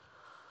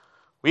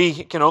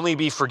 We can only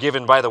be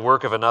forgiven by the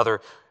work of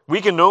another.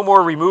 We can no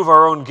more remove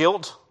our own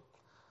guilt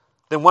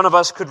than one of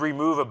us could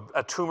remove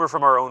a tumor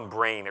from our own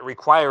brain. It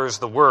requires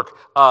the work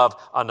of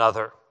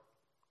another.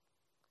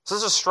 So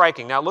this is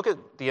striking. Now look at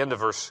the end of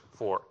verse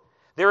 4.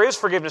 There is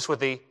forgiveness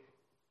with thee,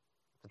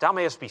 that thou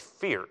mayest be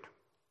feared.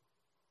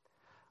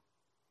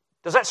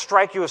 Does that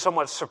strike you as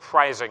somewhat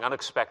surprising,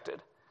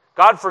 unexpected?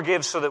 God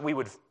forgives so that we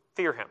would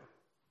fear him.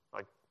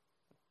 Like,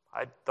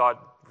 I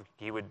thought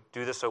he would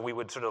do this so we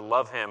would sort of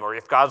love him. Or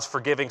if God's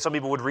forgiving, some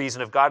people would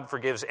reason if God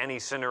forgives any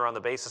sinner on the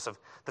basis of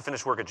the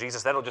finished work of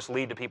Jesus, that'll just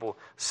lead to people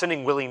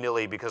sinning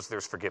willy-nilly because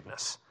there's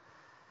forgiveness.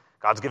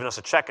 God's given us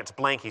a check, it's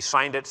blank, he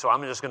signed it, so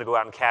I'm just going to go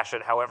out and cash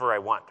it however I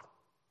want.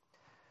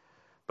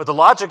 But the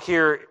logic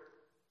here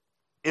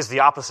is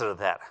the opposite of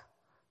that.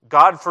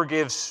 God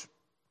forgives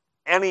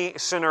any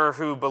sinner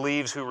who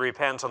believes, who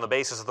repents on the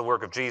basis of the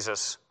work of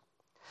Jesus.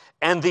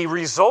 And the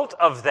result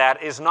of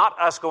that is not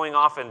us going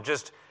off and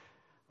just,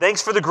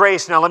 thanks for the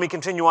grace, now let me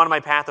continue on my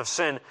path of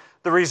sin.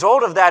 The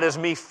result of that is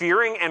me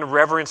fearing and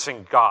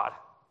reverencing God.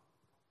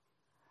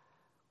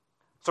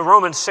 So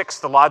Romans 6,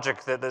 the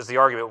logic, that is the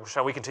argument,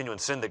 shall we continue in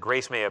sin that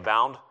grace may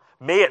abound?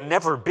 May it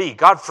never be,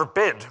 God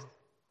forbid.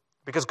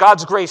 Because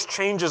God's grace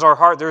changes our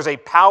heart. There's a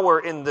power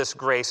in this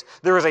grace.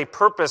 There is a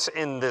purpose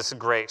in this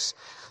grace.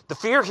 The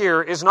fear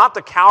here is not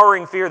the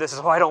cowering fear that says,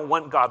 oh, I don't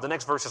want God. The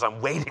next verse is,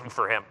 I'm waiting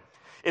for him.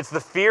 It's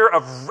the fear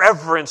of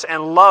reverence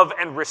and love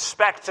and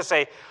respect to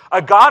say,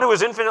 a God who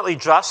is infinitely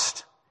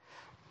just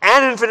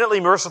and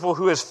infinitely merciful,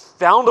 who has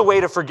found a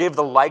way to forgive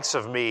the likes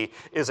of me,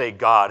 is a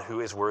God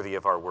who is worthy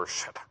of our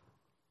worship.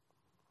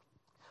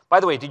 By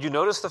the way, did you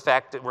notice the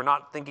fact that we're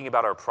not thinking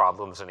about our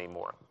problems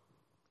anymore?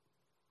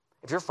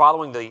 If you're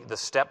following the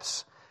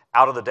steps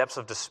out of the depths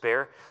of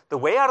despair, the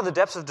way out of the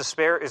depths of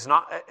despair is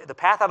not, the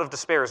path out of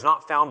despair is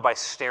not found by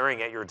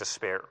staring at your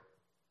despair.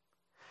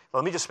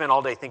 Let me just spend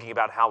all day thinking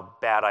about how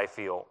bad I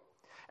feel.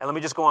 And let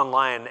me just go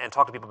online and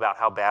talk to people about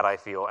how bad I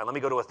feel. And let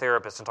me go to a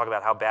therapist and talk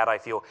about how bad I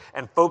feel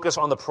and focus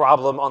on the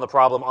problem, on the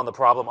problem, on the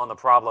problem, on the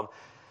problem.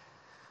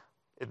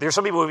 There's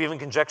some people who have even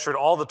conjectured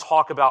all the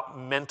talk about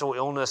mental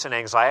illness and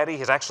anxiety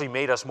has actually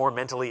made us more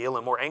mentally ill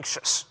and more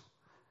anxious.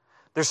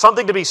 There's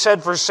something to be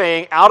said for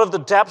saying, out of the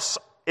depths,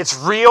 it's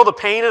real, the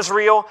pain is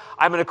real,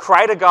 I'm going to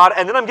cry to God,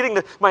 and then I'm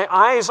getting my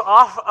eyes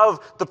off of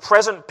the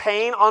present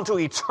pain onto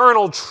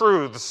eternal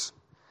truths,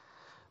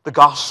 the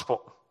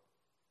gospel.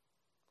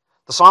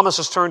 The psalmist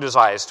has turned his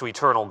eyes to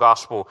eternal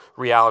gospel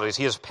realities.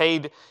 He has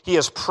prayed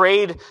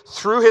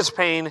through his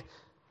pain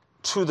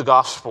to the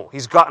gospel.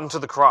 He's gotten to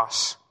the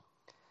cross.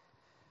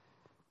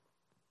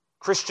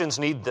 Christians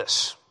need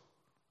this.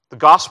 The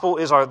gospel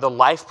is the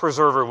life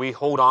preserver we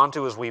hold on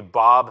to as we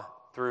bob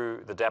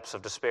through the depths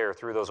of despair,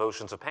 through those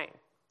oceans of pain.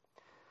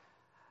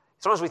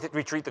 Sometimes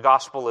we treat the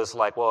gospel as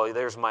like, well,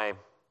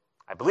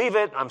 I believe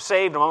it, I'm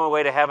saved, I'm on my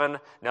way to heaven,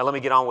 now let me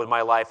get on with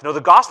my life. No,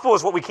 the gospel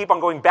is what we keep on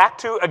going back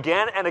to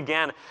again and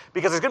again,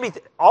 because there's going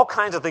to be all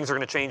kinds of things are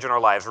going to change in our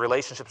lives.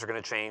 Relationships are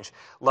going to change,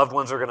 loved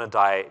ones are going to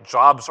die,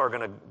 jobs are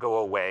going to go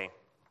away.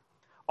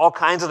 All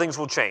kinds of things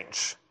will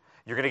change.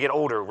 You're going to get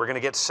older, we're going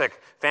to get sick,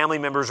 family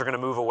members are going to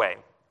move away.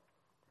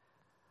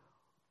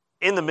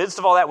 in the midst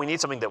of all that, we need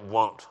something that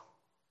won't.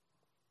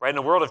 Right? In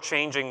a world of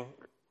changing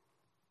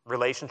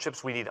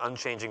relationships, we need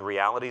unchanging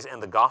realities,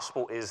 and the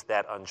gospel is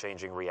that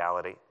unchanging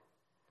reality.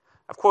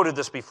 I've quoted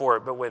this before,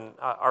 but when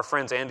our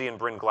friends Andy and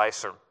Bryn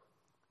Gleiser,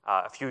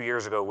 a few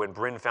years ago, when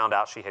Bryn found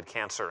out she had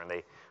cancer and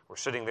they were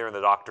sitting there in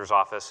the doctor's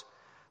office,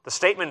 the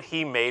statement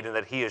he made and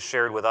that he has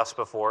shared with us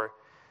before,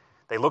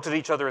 they looked at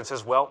each other and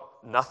says, well,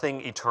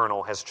 nothing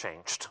eternal has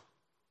changed.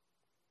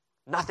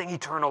 Nothing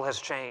eternal has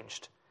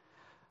changed.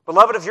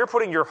 Beloved, if you're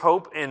putting your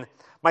hope in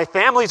my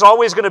family's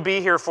always going to be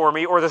here for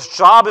me, or this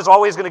job is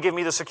always going to give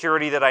me the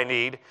security that I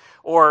need,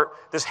 or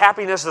this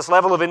happiness, this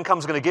level of income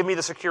is going to give me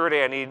the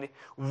security I need,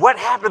 what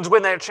happens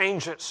when that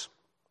changes?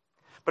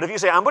 But if you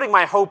say, I'm putting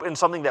my hope in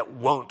something that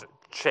won't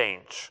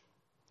change,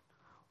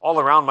 all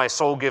around my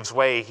soul gives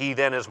way, he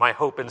then is my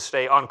hope and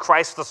stay. On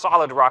Christ the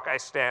solid rock I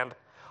stand.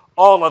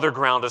 All other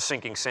ground is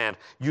sinking sand.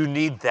 You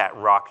need that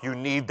rock. You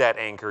need that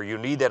anchor. You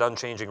need that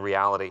unchanging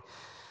reality.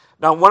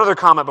 Now, one other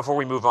comment before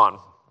we move on.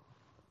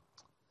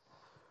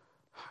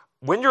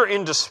 When you're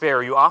in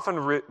despair, you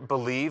often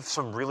believe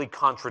some really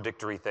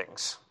contradictory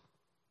things.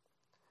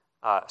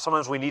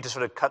 Sometimes we need to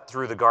sort of cut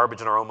through the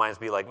garbage in our own minds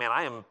and be like, man,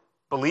 I am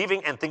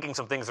believing and thinking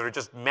some things that are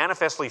just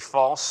manifestly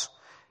false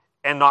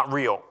and not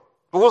real.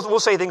 But we'll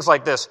say things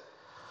like this: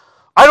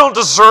 I don't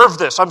deserve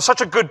this. I'm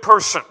such a good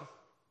person.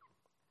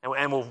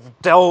 And we'll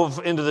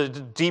delve into the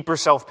deeper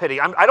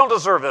self-pity. I don't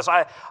deserve this.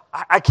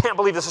 I can't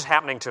believe this is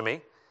happening to me.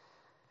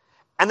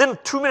 And then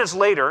 2 minutes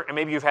later, and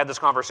maybe you've had this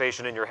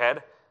conversation in your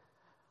head,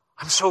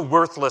 I'm so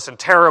worthless and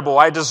terrible.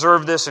 I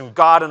deserve this, and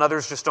God and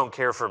others just don't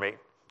care for me.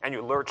 And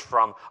you lurch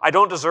from, I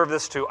don't deserve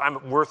this, to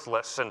I'm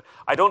worthless, and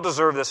I don't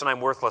deserve this, and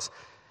I'm worthless.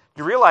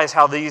 You realize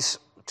how these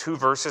two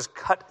verses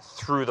cut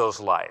through those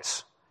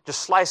lies,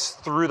 just slice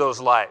through those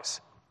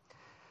lies.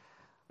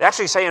 They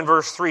actually say in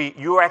verse 3,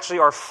 you actually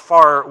are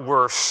far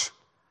worse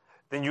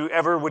than you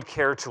ever would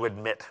care to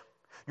admit.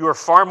 You are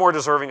far more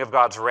deserving of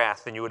God's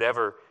wrath than you would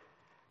ever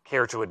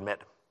care to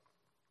admit.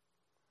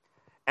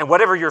 And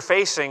whatever you're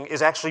facing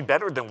is actually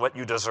better than what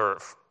you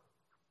deserve.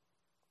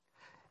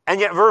 And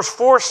yet verse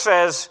 4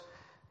 says,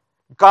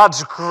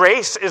 God's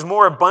grace is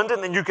more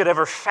abundant than you could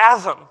ever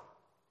fathom.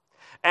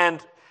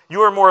 And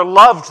you are more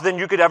loved than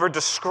you could ever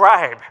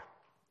describe.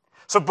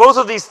 So both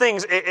of these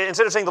things,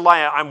 instead of saying the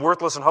lie, I'm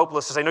worthless and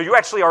hopeless, to say, no, you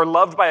actually are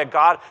loved by a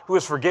God who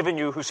has forgiven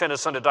you, who sent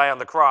his son to die on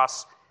the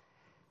cross.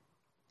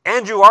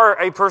 And you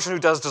are a person who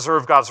does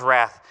deserve God's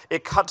wrath.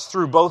 It cuts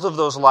through both of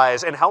those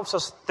lies and helps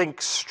us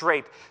think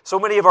straight. So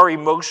many of our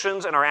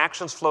emotions and our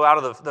actions flow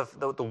out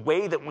of the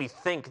way that we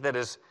think that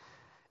is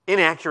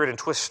inaccurate and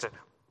twisted.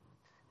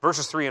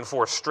 Verses 3 and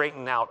 4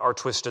 straighten out our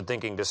twisted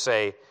thinking to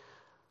say,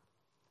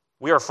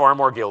 we are far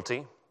more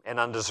guilty and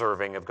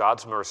undeserving of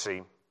God's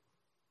mercy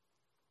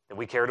than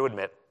we care to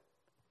admit.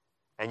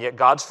 And yet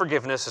God's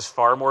forgiveness is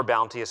far more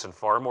bounteous and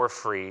far more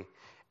free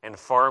and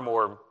far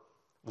more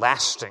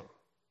lasting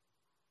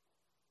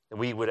than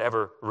we would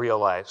ever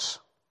realize.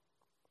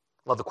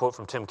 Love the quote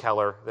from Tim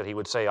Keller that he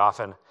would say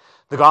often.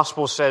 The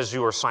gospel says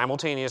you are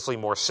simultaneously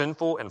more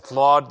sinful and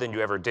flawed than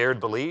you ever dared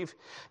believe,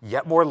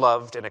 yet more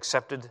loved and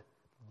accepted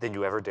than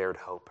you ever dared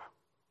hope.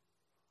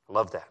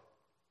 Love that.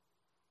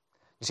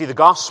 You see, the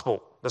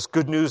gospel, this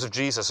good news of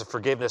Jesus, of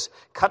forgiveness,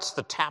 cuts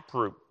the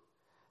taproot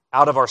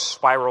out of our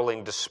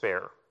spiraling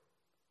despair.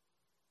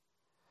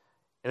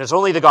 And it's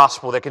only the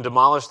gospel that can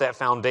demolish that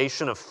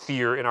foundation of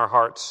fear in our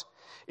hearts.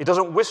 It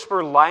doesn't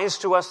whisper lies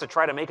to us to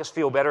try to make us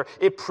feel better.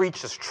 It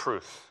preaches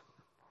truth.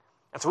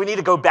 And so we need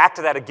to go back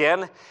to that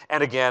again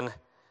and again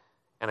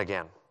and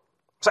again.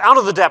 So out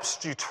of the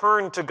depths, you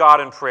turn to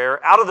God in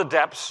prayer. Out of the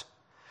depths,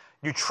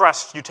 you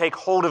trust. You take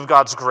hold of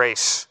God's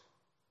grace.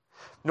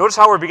 Notice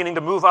how we're beginning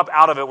to move up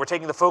out of it. We're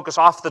taking the focus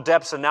off the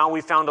depths, and now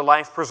we've found a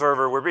life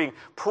preserver. We're being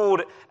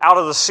pulled out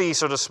of the sea,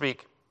 so to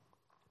speak.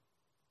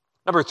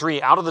 Number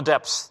 3, out of the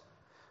depths.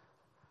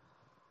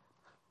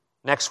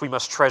 Next, we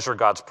must treasure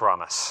God's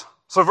promise.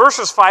 So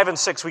verses 5 and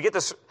 6, we get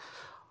this,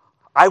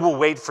 I will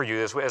wait for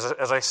you,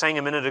 as I sang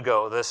a minute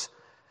ago.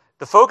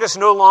 The focus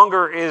no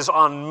longer is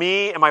on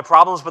me and my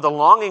problems, but the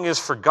longing is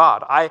for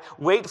God. I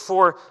wait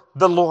for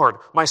the Lord.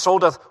 My soul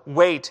doth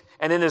wait,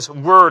 and in his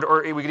word,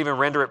 or we could even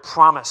render it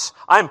promise.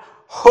 I'm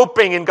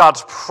hoping in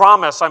God's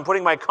promise. I'm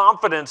putting my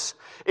confidence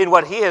in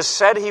what he has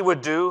said he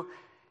would do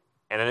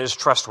and in his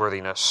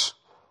trustworthiness.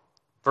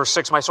 Verse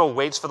 6, my soul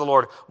waits for the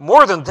Lord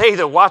more than they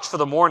that watch for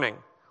the morning.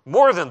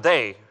 More than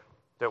they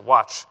that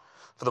watch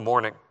for the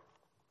morning.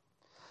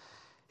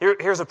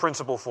 Here's a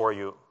principle for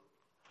you.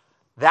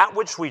 That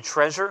which we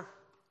treasure,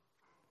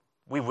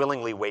 we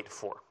willingly wait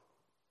for.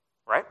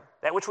 Right?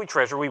 That which we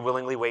treasure, we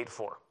willingly wait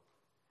for.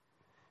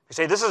 You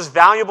say, this is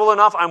valuable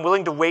enough, I'm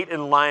willing to wait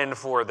in line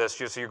for this.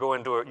 So you're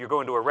going to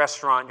a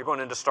restaurant, you're going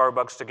into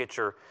Starbucks to get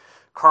your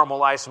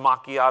caramel iced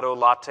macchiato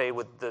latte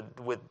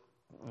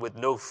with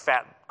no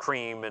fat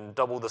cream and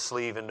double the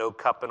sleeve and no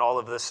cup and all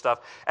of this stuff.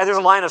 And there's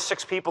a line of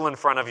 6 people in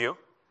front of you.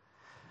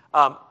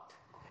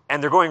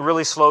 And they're going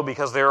really slow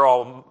because they're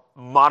all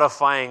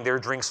modifying their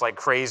drinks like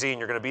crazy, and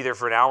you're going to be there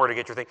for an hour to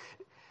get your thing.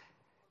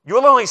 You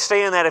will only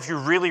stay in that if you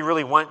really,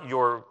 really want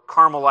your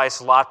caramel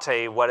iced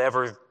latte,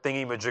 whatever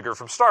thingy-majigger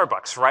from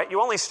Starbucks, right?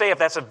 You only stay if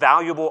that's a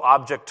valuable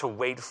object to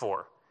wait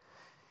for.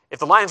 If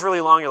the line's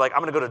really long, you're like, I'm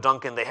going to go to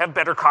Dunkin'. They have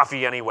better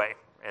coffee anyway.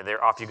 And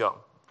there, off you go.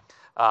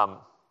 I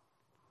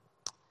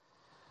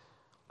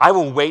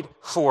will wait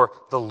for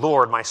the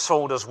Lord. My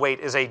soul does wait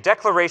is a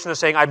declaration of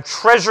saying, I'm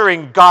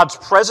treasuring God's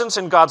presence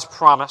and God's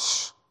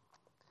promise.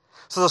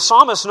 So the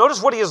psalmist,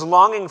 notice what he is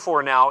longing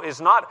for now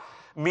is not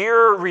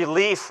mere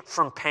relief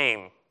from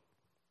pain.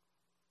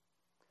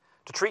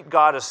 To treat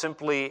God as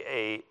simply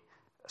a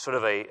sort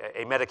of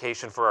a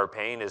medication for our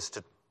pain is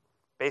to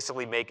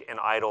basically make an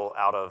idol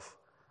out of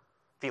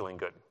feeling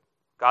good.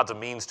 God's a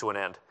means to an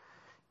end.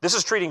 This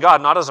is treating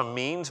God not as a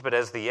means, but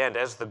as the end,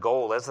 as the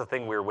goal, as the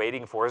thing we're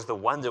waiting for, as the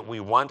one that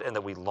we want and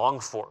that we long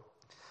for.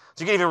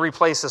 So you can even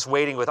replace this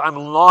waiting with, I'm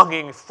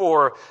longing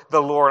for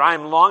the Lord.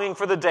 I'm longing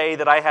for the day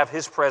that I have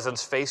His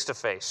presence face to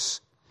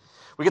face.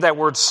 We get that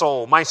word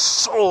soul. My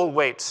soul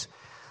waits.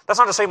 That's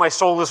not to say my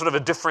soul is sort of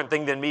a different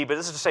thing than me, but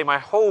this is to say my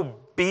whole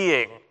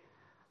being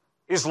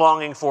is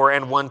longing for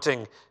and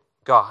wanting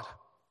God.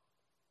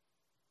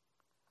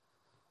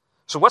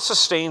 So what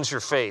sustains your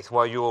faith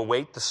while you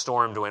await the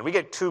storm to end? We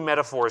get two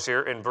metaphors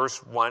here. In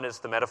verse 1, it's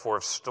the metaphor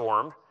of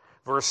storm.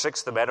 Verse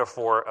 6, the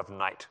metaphor of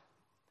night.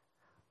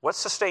 What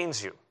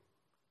sustains you?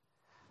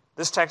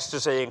 This text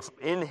is saying,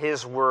 in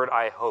His word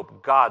I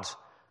hope, God's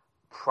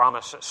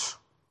promises.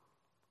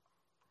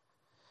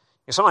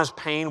 Sometimes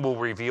pain will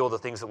reveal the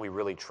things that we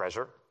really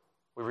treasure.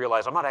 We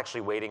realize, I'm not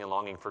actually waiting and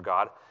longing for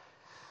God.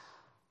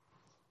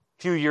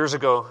 A few years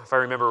ago, if I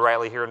remember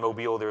rightly, here in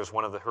Mobile, there was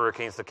one of the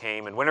hurricanes that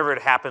came, and whenever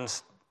it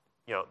happens,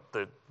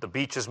 the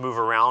beaches move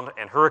around,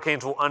 and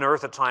hurricanes will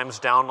unearth at times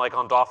down like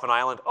on Dauphin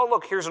Island. Oh,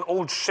 look, here's an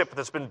old ship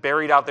that's been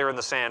buried out there in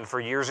the sand for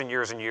years and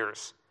years and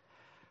years.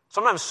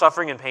 Sometimes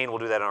suffering and pain will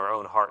do that in our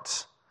own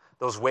hearts.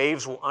 Those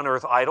waves will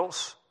unearth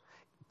idols,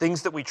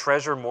 things that we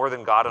treasure more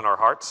than God in our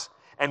hearts.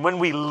 And when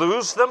we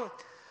lose them,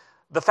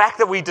 the fact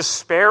that we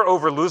despair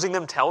over losing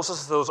them tells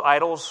us those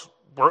idols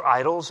were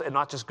idols and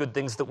not just good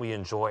things that we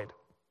enjoyed.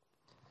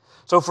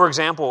 So, for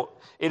example,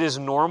 it is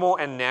normal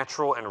and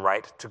natural and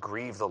right to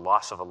grieve the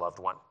loss of a loved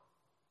one.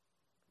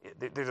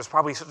 There's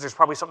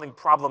probably something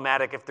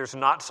problematic if there's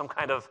not some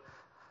kind of,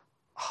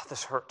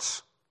 this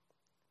hurts.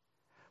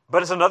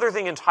 But it's another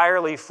thing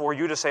entirely for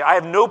you to say, I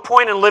have no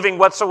point in living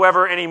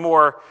whatsoever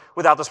anymore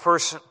without this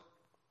person.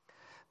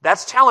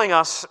 That's telling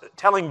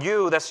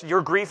you, that's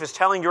your grief is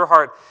telling your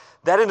heart,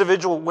 that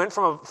individual went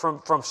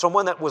from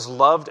someone that was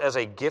loved as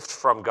a gift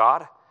from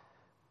God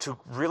to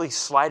really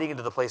sliding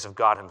into the place of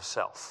God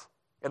Himself.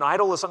 An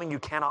idol is something you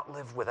cannot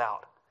live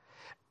without.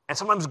 And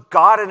sometimes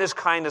God in His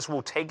kindness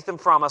will take them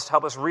from us to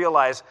help us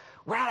realize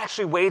we're not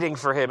actually waiting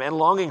for Him and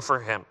longing for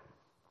Him.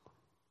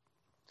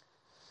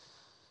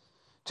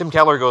 Tim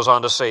Keller goes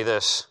on to say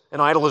this, an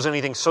idol is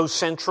anything so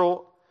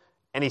central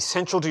and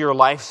essential to your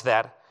life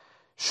that,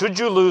 should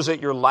you lose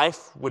it, your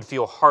life would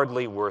feel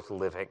hardly worth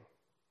living.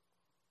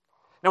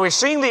 Now we're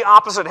seeing the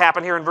opposite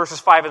happen here in verses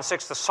 5 and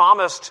 6. The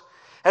psalmist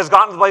has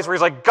gotten to the place where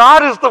he's like,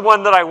 God is the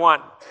one that I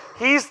want.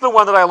 He's the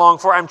one that I long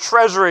for. I'm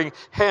treasuring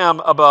Him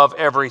above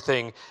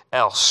everything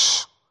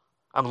else.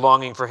 I'm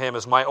longing for Him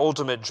as my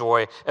ultimate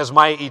joy, as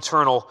my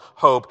eternal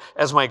hope,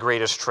 as my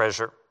greatest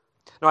treasure.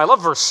 Now I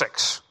love verse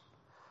 6.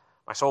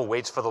 My soul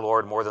waits for the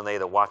Lord more than they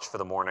that watch for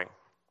the morning.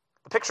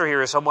 The picture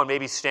here is someone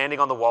maybe standing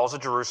on the walls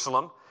of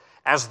Jerusalem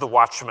as the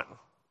watchman.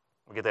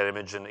 We get that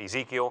image in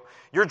Ezekiel.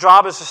 Your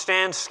job is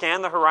to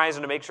scan the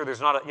horizon to make sure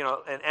there's not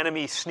an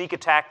enemy sneak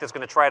attack that's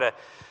going to try to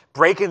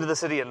break into the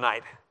city at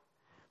night.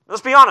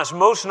 Let's be honest,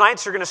 most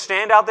nights you're going to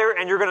stand out there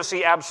and you're going to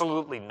see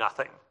absolutely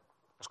nothing.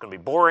 It's going to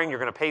be boring, you're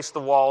going to pace the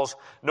walls,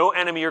 no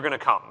enemy are going to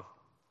come.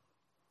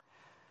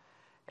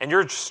 And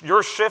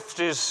your shift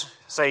is,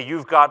 say,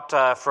 you've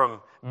got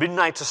from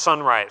midnight to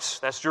sunrise.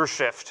 That's your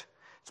shift.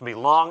 It's going to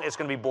be long, it's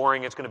going to be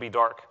boring, it's going to be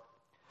dark.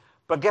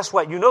 But guess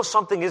what? You know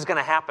something is going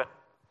to happen.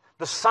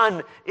 The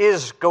sun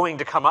is going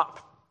to come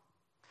up.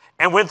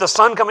 And when the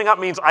sun coming up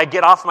means I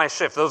get off my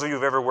shift, those of you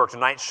who've ever worked a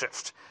night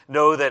shift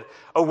know that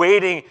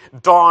awaiting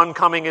dawn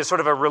coming is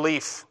sort of a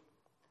relief.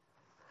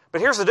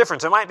 But here's the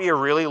difference. It might be a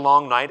really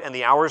long night and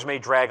the hours may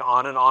drag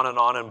on and on and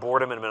on in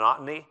boredom and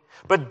monotony,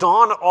 but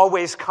dawn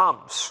always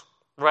comes,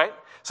 right?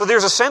 So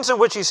there's a sense in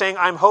which he's saying,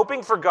 I'm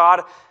hoping for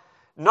God,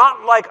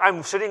 not like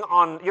I'm sitting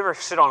on, you ever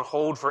sit on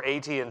hold for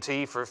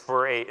AT&T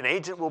for an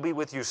agent will be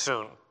with you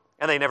soon.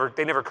 And they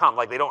never come,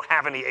 like they don't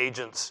have any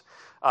agents.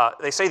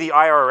 They say the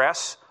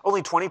IRS,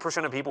 only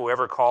 20% of people who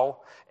ever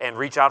call and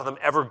reach out to them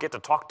ever get to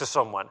talk to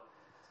someone.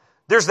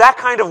 There's that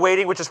kind of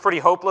waiting, which is pretty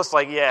hopeless.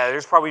 Like, yeah,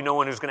 there's probably no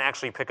one who's going to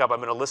actually pick up. I'm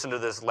going to listen to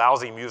this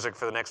lousy music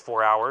for the next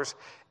 4 hours.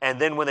 And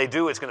then when they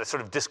do, it's going to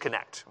sort of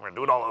disconnect. We're going to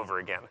do it all over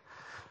again.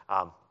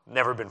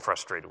 Never been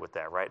frustrated with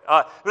that, right?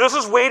 But this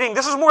is waiting.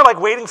 This is more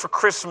like waiting for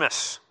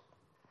Christmas.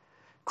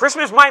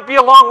 Christmas might be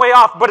a long way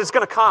off, but it's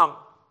going to come.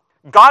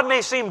 God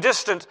may seem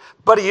distant,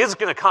 but He is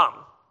going to come.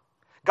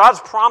 God's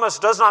promise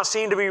does not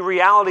seem to be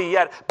reality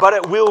yet, but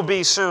it will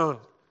be soon.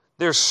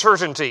 There's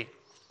certainty.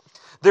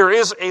 There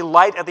is a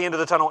light at the end of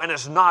the tunnel, and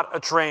it's not a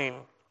train.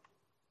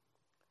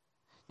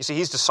 You see,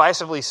 he's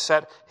decisively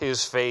set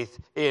his faith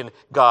in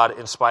God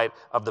in spite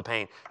of the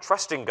pain.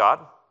 Trusting God,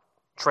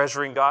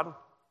 treasuring God,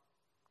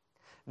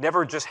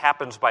 never just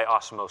happens by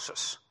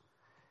osmosis.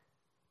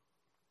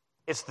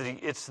 It's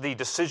the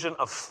decision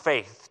of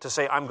faith to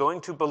say, I'm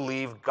going to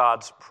believe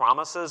God's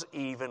promises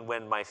even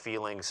when my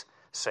feelings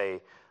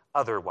say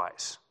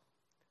otherwise.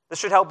 This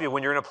should help you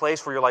when you're in a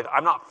place where you're like,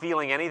 I'm not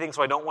feeling anything,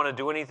 so I don't want to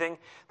do anything.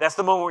 That's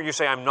the moment where you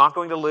say, I'm not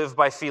going to live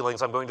by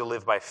feelings, I'm going to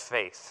live by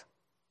faith.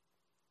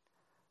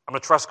 I'm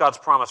going to trust God's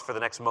promise for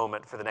the next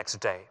moment, for the next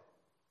day.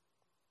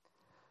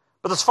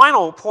 But this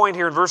final point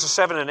here in verses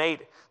 7 and 8,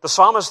 the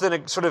psalmist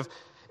then sort of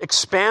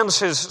expands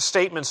his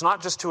statements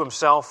not just to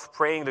himself,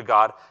 praying to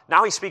God.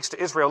 Now he speaks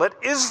to Israel. Let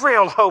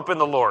Israel hope in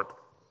the Lord.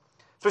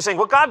 So he's saying,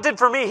 what God did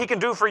for me, he can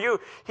do for you.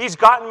 He's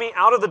gotten me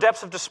out of the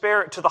depths of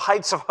despair to the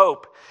heights of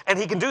hope, and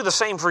he can do the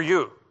same for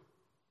you.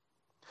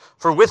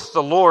 For with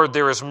the Lord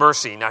there is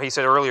mercy. Now he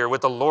said earlier,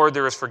 with the Lord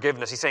there is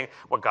forgiveness. He's saying,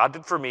 what God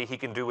did for me, he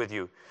can do with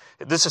you.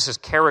 This is his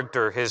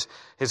character, his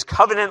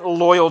covenant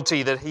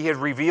loyalty that he had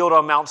revealed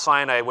on Mount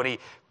Sinai when he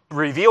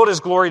revealed his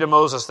glory to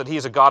Moses, that he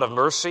is a God of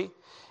mercy.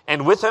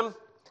 And with him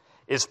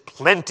is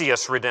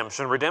plenteous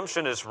redemption.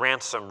 Redemption is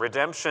ransom.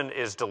 Redemption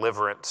is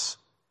deliverance.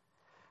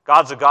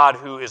 God's a God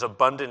who is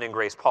abundant in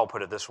grace. Paul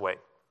put it this way.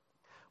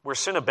 Where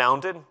sin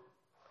abounded,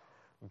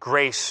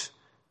 grace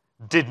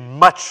did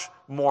much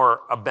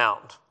more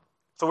abound.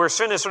 So where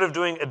sin is sort of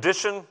doing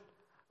addition,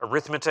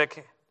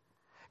 arithmetic,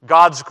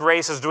 God's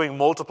grace is doing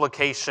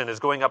multiplication, is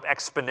going up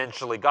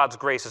exponentially. God's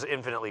grace is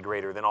infinitely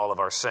greater than all of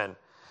our sin.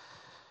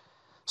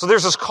 So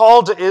there's this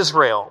call to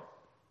Israel.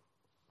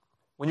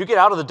 When you get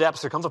out of the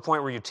depths, there comes a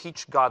point where you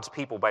teach God's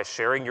people by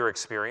sharing your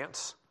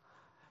experience.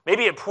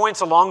 Maybe at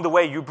points along the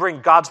way, you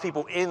bring God's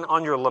people in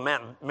on your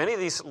lament. Many of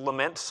these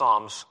lament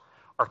psalms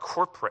are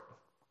corporate.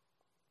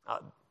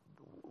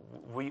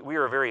 We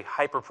are a very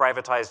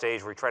hyper-privatized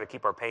age where we try to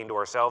keep our pain to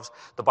ourselves.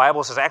 The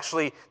Bible says,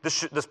 actually,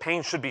 this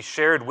pain should be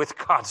shared with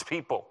God's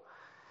people.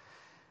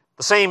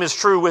 The same is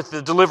true with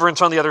the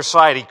deliverance on the other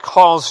side. He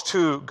calls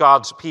to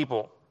God's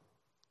people.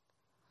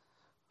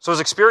 So his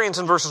experience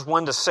in verses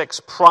 1 to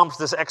 6 prompts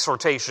this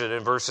exhortation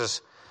in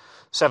verses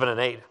 7 and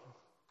 8.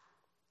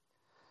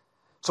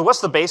 So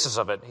what's the basis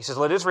of it? He says,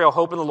 let Israel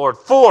hope in the Lord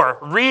for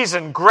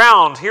reason,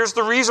 ground. Here's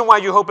the reason why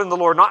you hope in the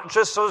Lord, not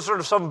just sort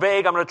of some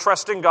vague, I'm going to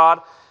trust in God.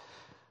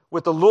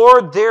 With the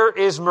Lord there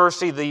is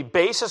mercy. The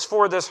basis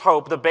for this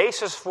hope, the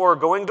basis for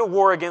going to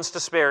war against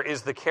despair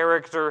is the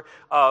character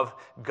of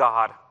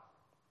God.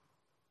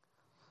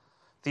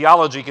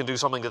 Theology can do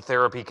something that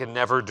therapy can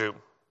never do.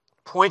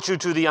 Point you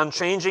to the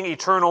unchanging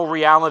eternal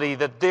reality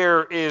that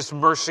there is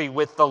mercy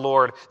with the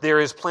Lord. There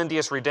is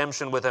plenteous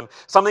redemption with him.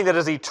 Something that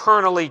is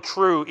eternally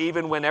true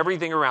even when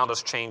everything around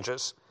us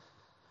changes.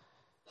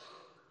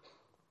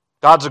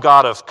 God's a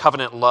God of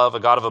covenant love, a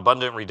God of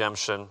abundant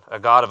redemption, a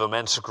God of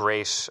immense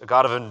grace, a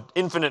God of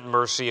infinite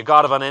mercy, a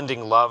God of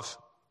unending love.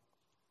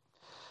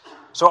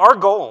 So our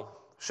goal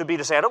should be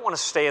to say, I don't want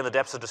to stay in the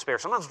depths of despair.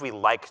 Sometimes we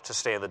like to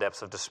stay in the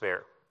depths of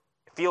despair.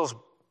 It feels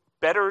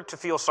better to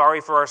feel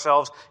sorry for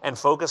ourselves and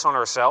focus on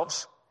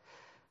ourselves,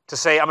 to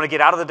say, I'm going to get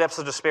out of the depths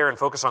of despair and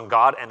focus on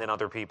God and then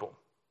other people.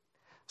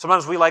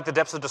 Sometimes we like the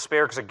depths of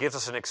despair because it gives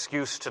us an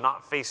excuse to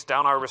not face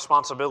down our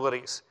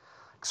responsibilities.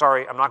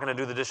 Sorry, I'm not going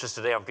to do the dishes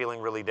today. I'm feeling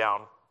really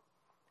down.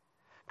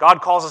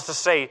 God calls us to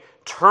say,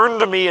 turn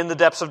to me in the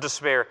depths of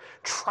despair.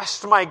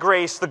 Trust my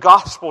grace, the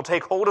gospel.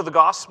 Take hold of the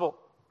gospel.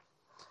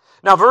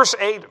 Now, verse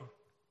 8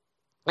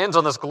 ends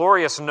on this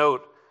glorious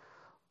note,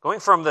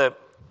 going from the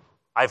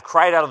I've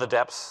cried out of the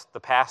depths, the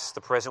past,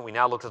 the present, we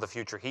now look to the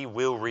future. He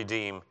will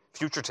redeem,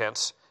 future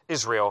tense,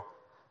 Israel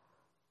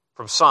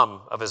from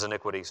some of his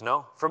iniquities.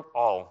 No, from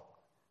all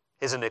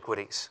his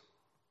iniquities.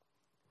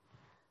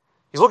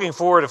 He's looking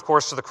forward, of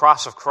course, to the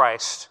cross of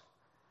Christ,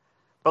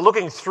 but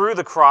looking through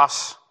the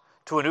cross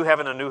to a new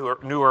heaven and a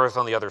new earth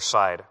on the other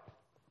side.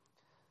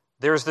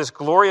 There's this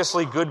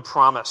gloriously good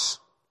promise.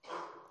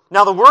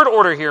 Now, the word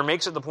order here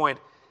makes it the point,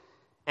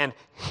 and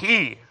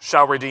he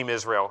shall redeem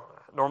Israel.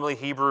 Normally,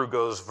 Hebrew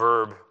goes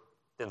verb,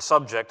 then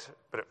subject,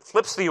 but it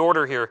flips the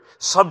order here,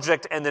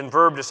 subject and then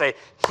verb to say,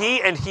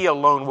 he and he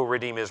alone will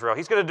redeem Israel.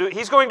 He's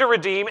going to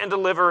redeem and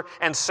deliver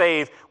and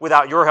save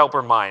without your help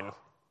or mine.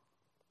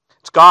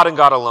 It's God and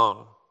God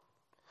alone.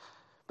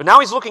 But now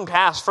he's looking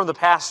from the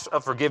past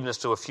of forgiveness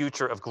to a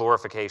future of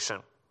glorification,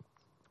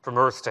 from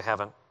earth to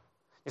heaven.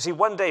 You see,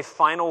 one day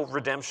final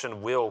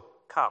redemption will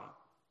come.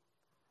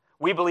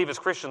 We believe as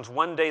Christians,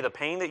 one day the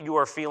pain that you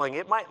are feeling,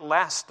 it might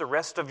last the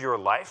rest of your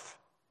life.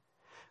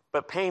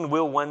 But pain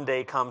will one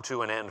day come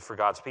to an end for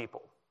God's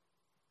people.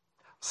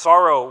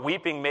 Sorrow,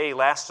 weeping may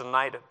last a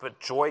night, but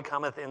joy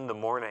cometh in the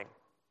morning.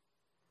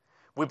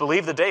 We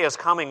believe the day is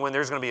coming when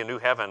there's going to be a new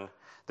heaven,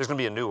 there's going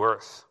to be a new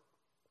earth.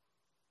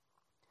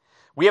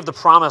 We have the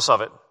promise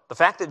of it. The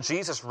fact that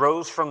Jesus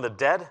rose from the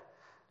dead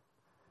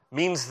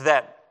means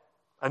that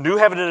a new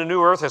heaven and a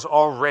new earth has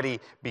already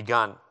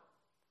begun.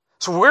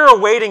 So we're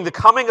awaiting the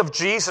coming of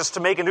Jesus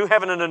to make a new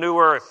heaven and a new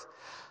earth.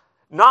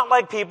 Not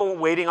like people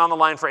waiting on the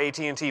line for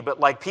AT&T, but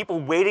like people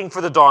waiting for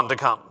the dawn to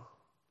come.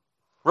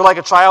 We're like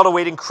a child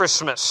awaiting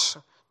Christmas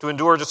to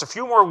endure just a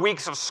few more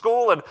weeks of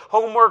school and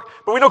homework,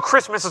 but we know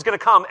Christmas is going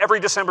to come every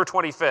December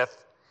 25th.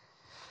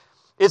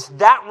 It's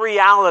that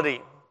reality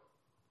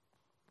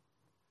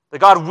that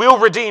God will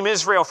redeem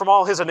Israel from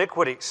all his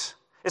iniquities.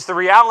 It's the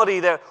reality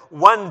that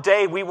one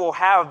day we will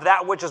have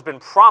that which has been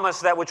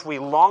promised, that which we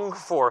long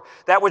for,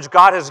 that which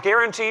God has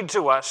guaranteed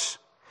to us,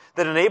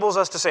 that enables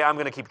us to say, I'm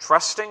going to keep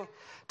trusting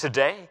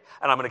today,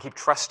 and I'm going to keep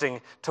trusting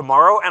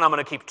tomorrow, and I'm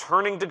going to keep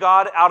turning to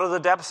God out of the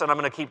depths, and I'm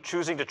going to keep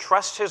choosing to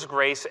trust his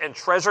grace and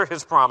treasure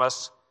his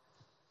promise.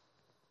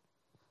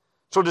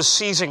 So it is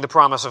seizing the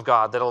promise of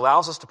God that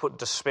allows us to put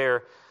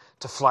despair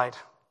to flight.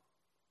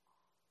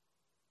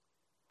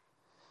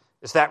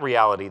 It's that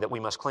reality that we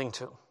must cling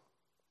to.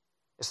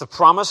 It's the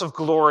promise of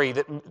glory.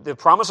 The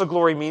promise of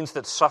glory means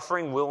that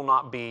suffering will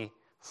not be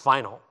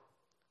final.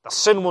 That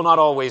sin will not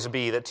always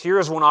be. That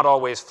tears will not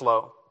always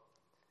flow.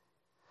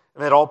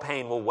 And that all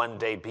pain will one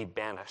day be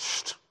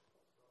banished.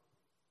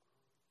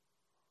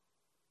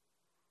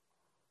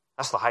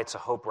 That's the heights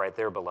of hope right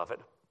there, beloved.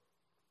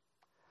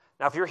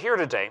 Now, if you're here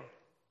today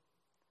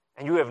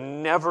and you have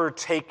never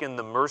taken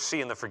the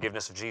mercy and the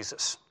forgiveness of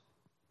Jesus,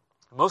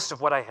 most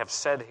of what I have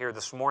said here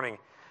this morning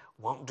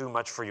won't do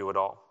much for you at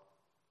all.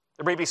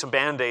 There may be some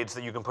Band-Aids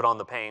that you can put on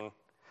the pain,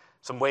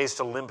 some ways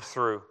to limp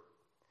through.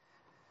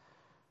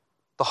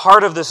 The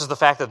heart of this is the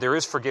fact that there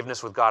is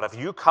forgiveness with God. If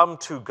you come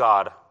to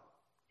God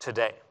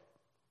today,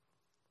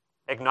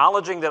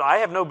 acknowledging that I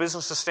have no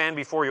business to stand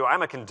before you,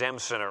 I'm a condemned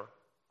sinner.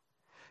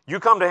 You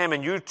come to him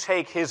and you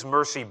take his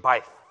mercy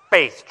by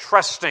faith,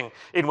 trusting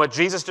in what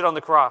Jesus did on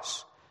the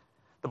cross.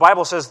 The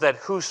Bible says that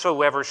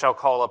whosoever shall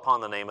call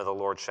upon the name of the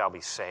Lord shall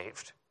be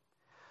saved.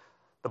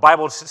 The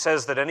Bible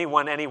says that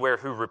anyone, anywhere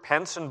who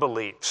repents and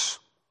believes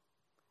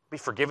will be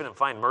forgiven and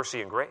find mercy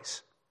and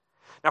grace.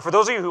 Now, for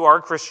those of you who are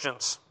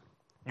Christians,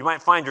 you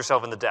might find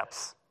yourself in the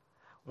depths.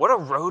 What a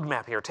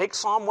roadmap here. Take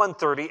Psalm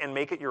 130 and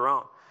make it your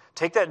own.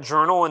 Take that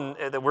journal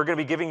that we're going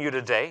to be giving you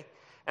today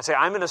and say,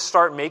 I'm going to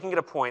start making it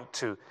a point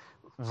to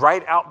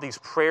write out these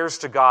prayers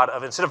to God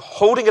of instead of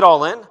holding it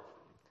all in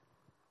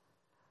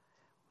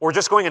or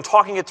just going and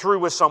talking it through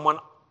with someone,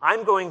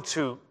 I'm going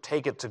to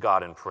take it to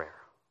God in prayer.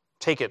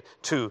 Take it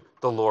to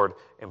the Lord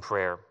in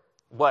prayer.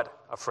 What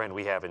a friend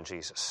we have in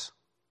Jesus.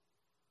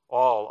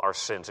 All our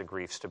sins and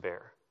griefs to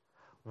bear.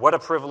 What a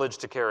privilege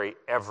to carry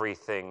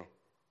everything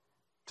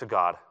to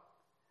God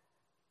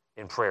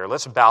in prayer.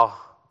 Let's bow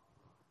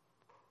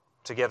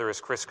together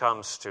as Chris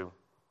comes to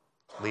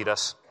lead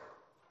us.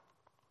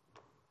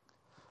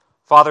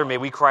 Father, may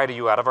we cry to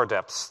you out of our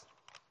depths.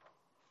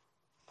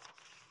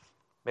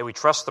 May we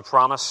trust the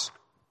promise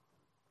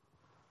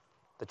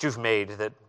that you've made, that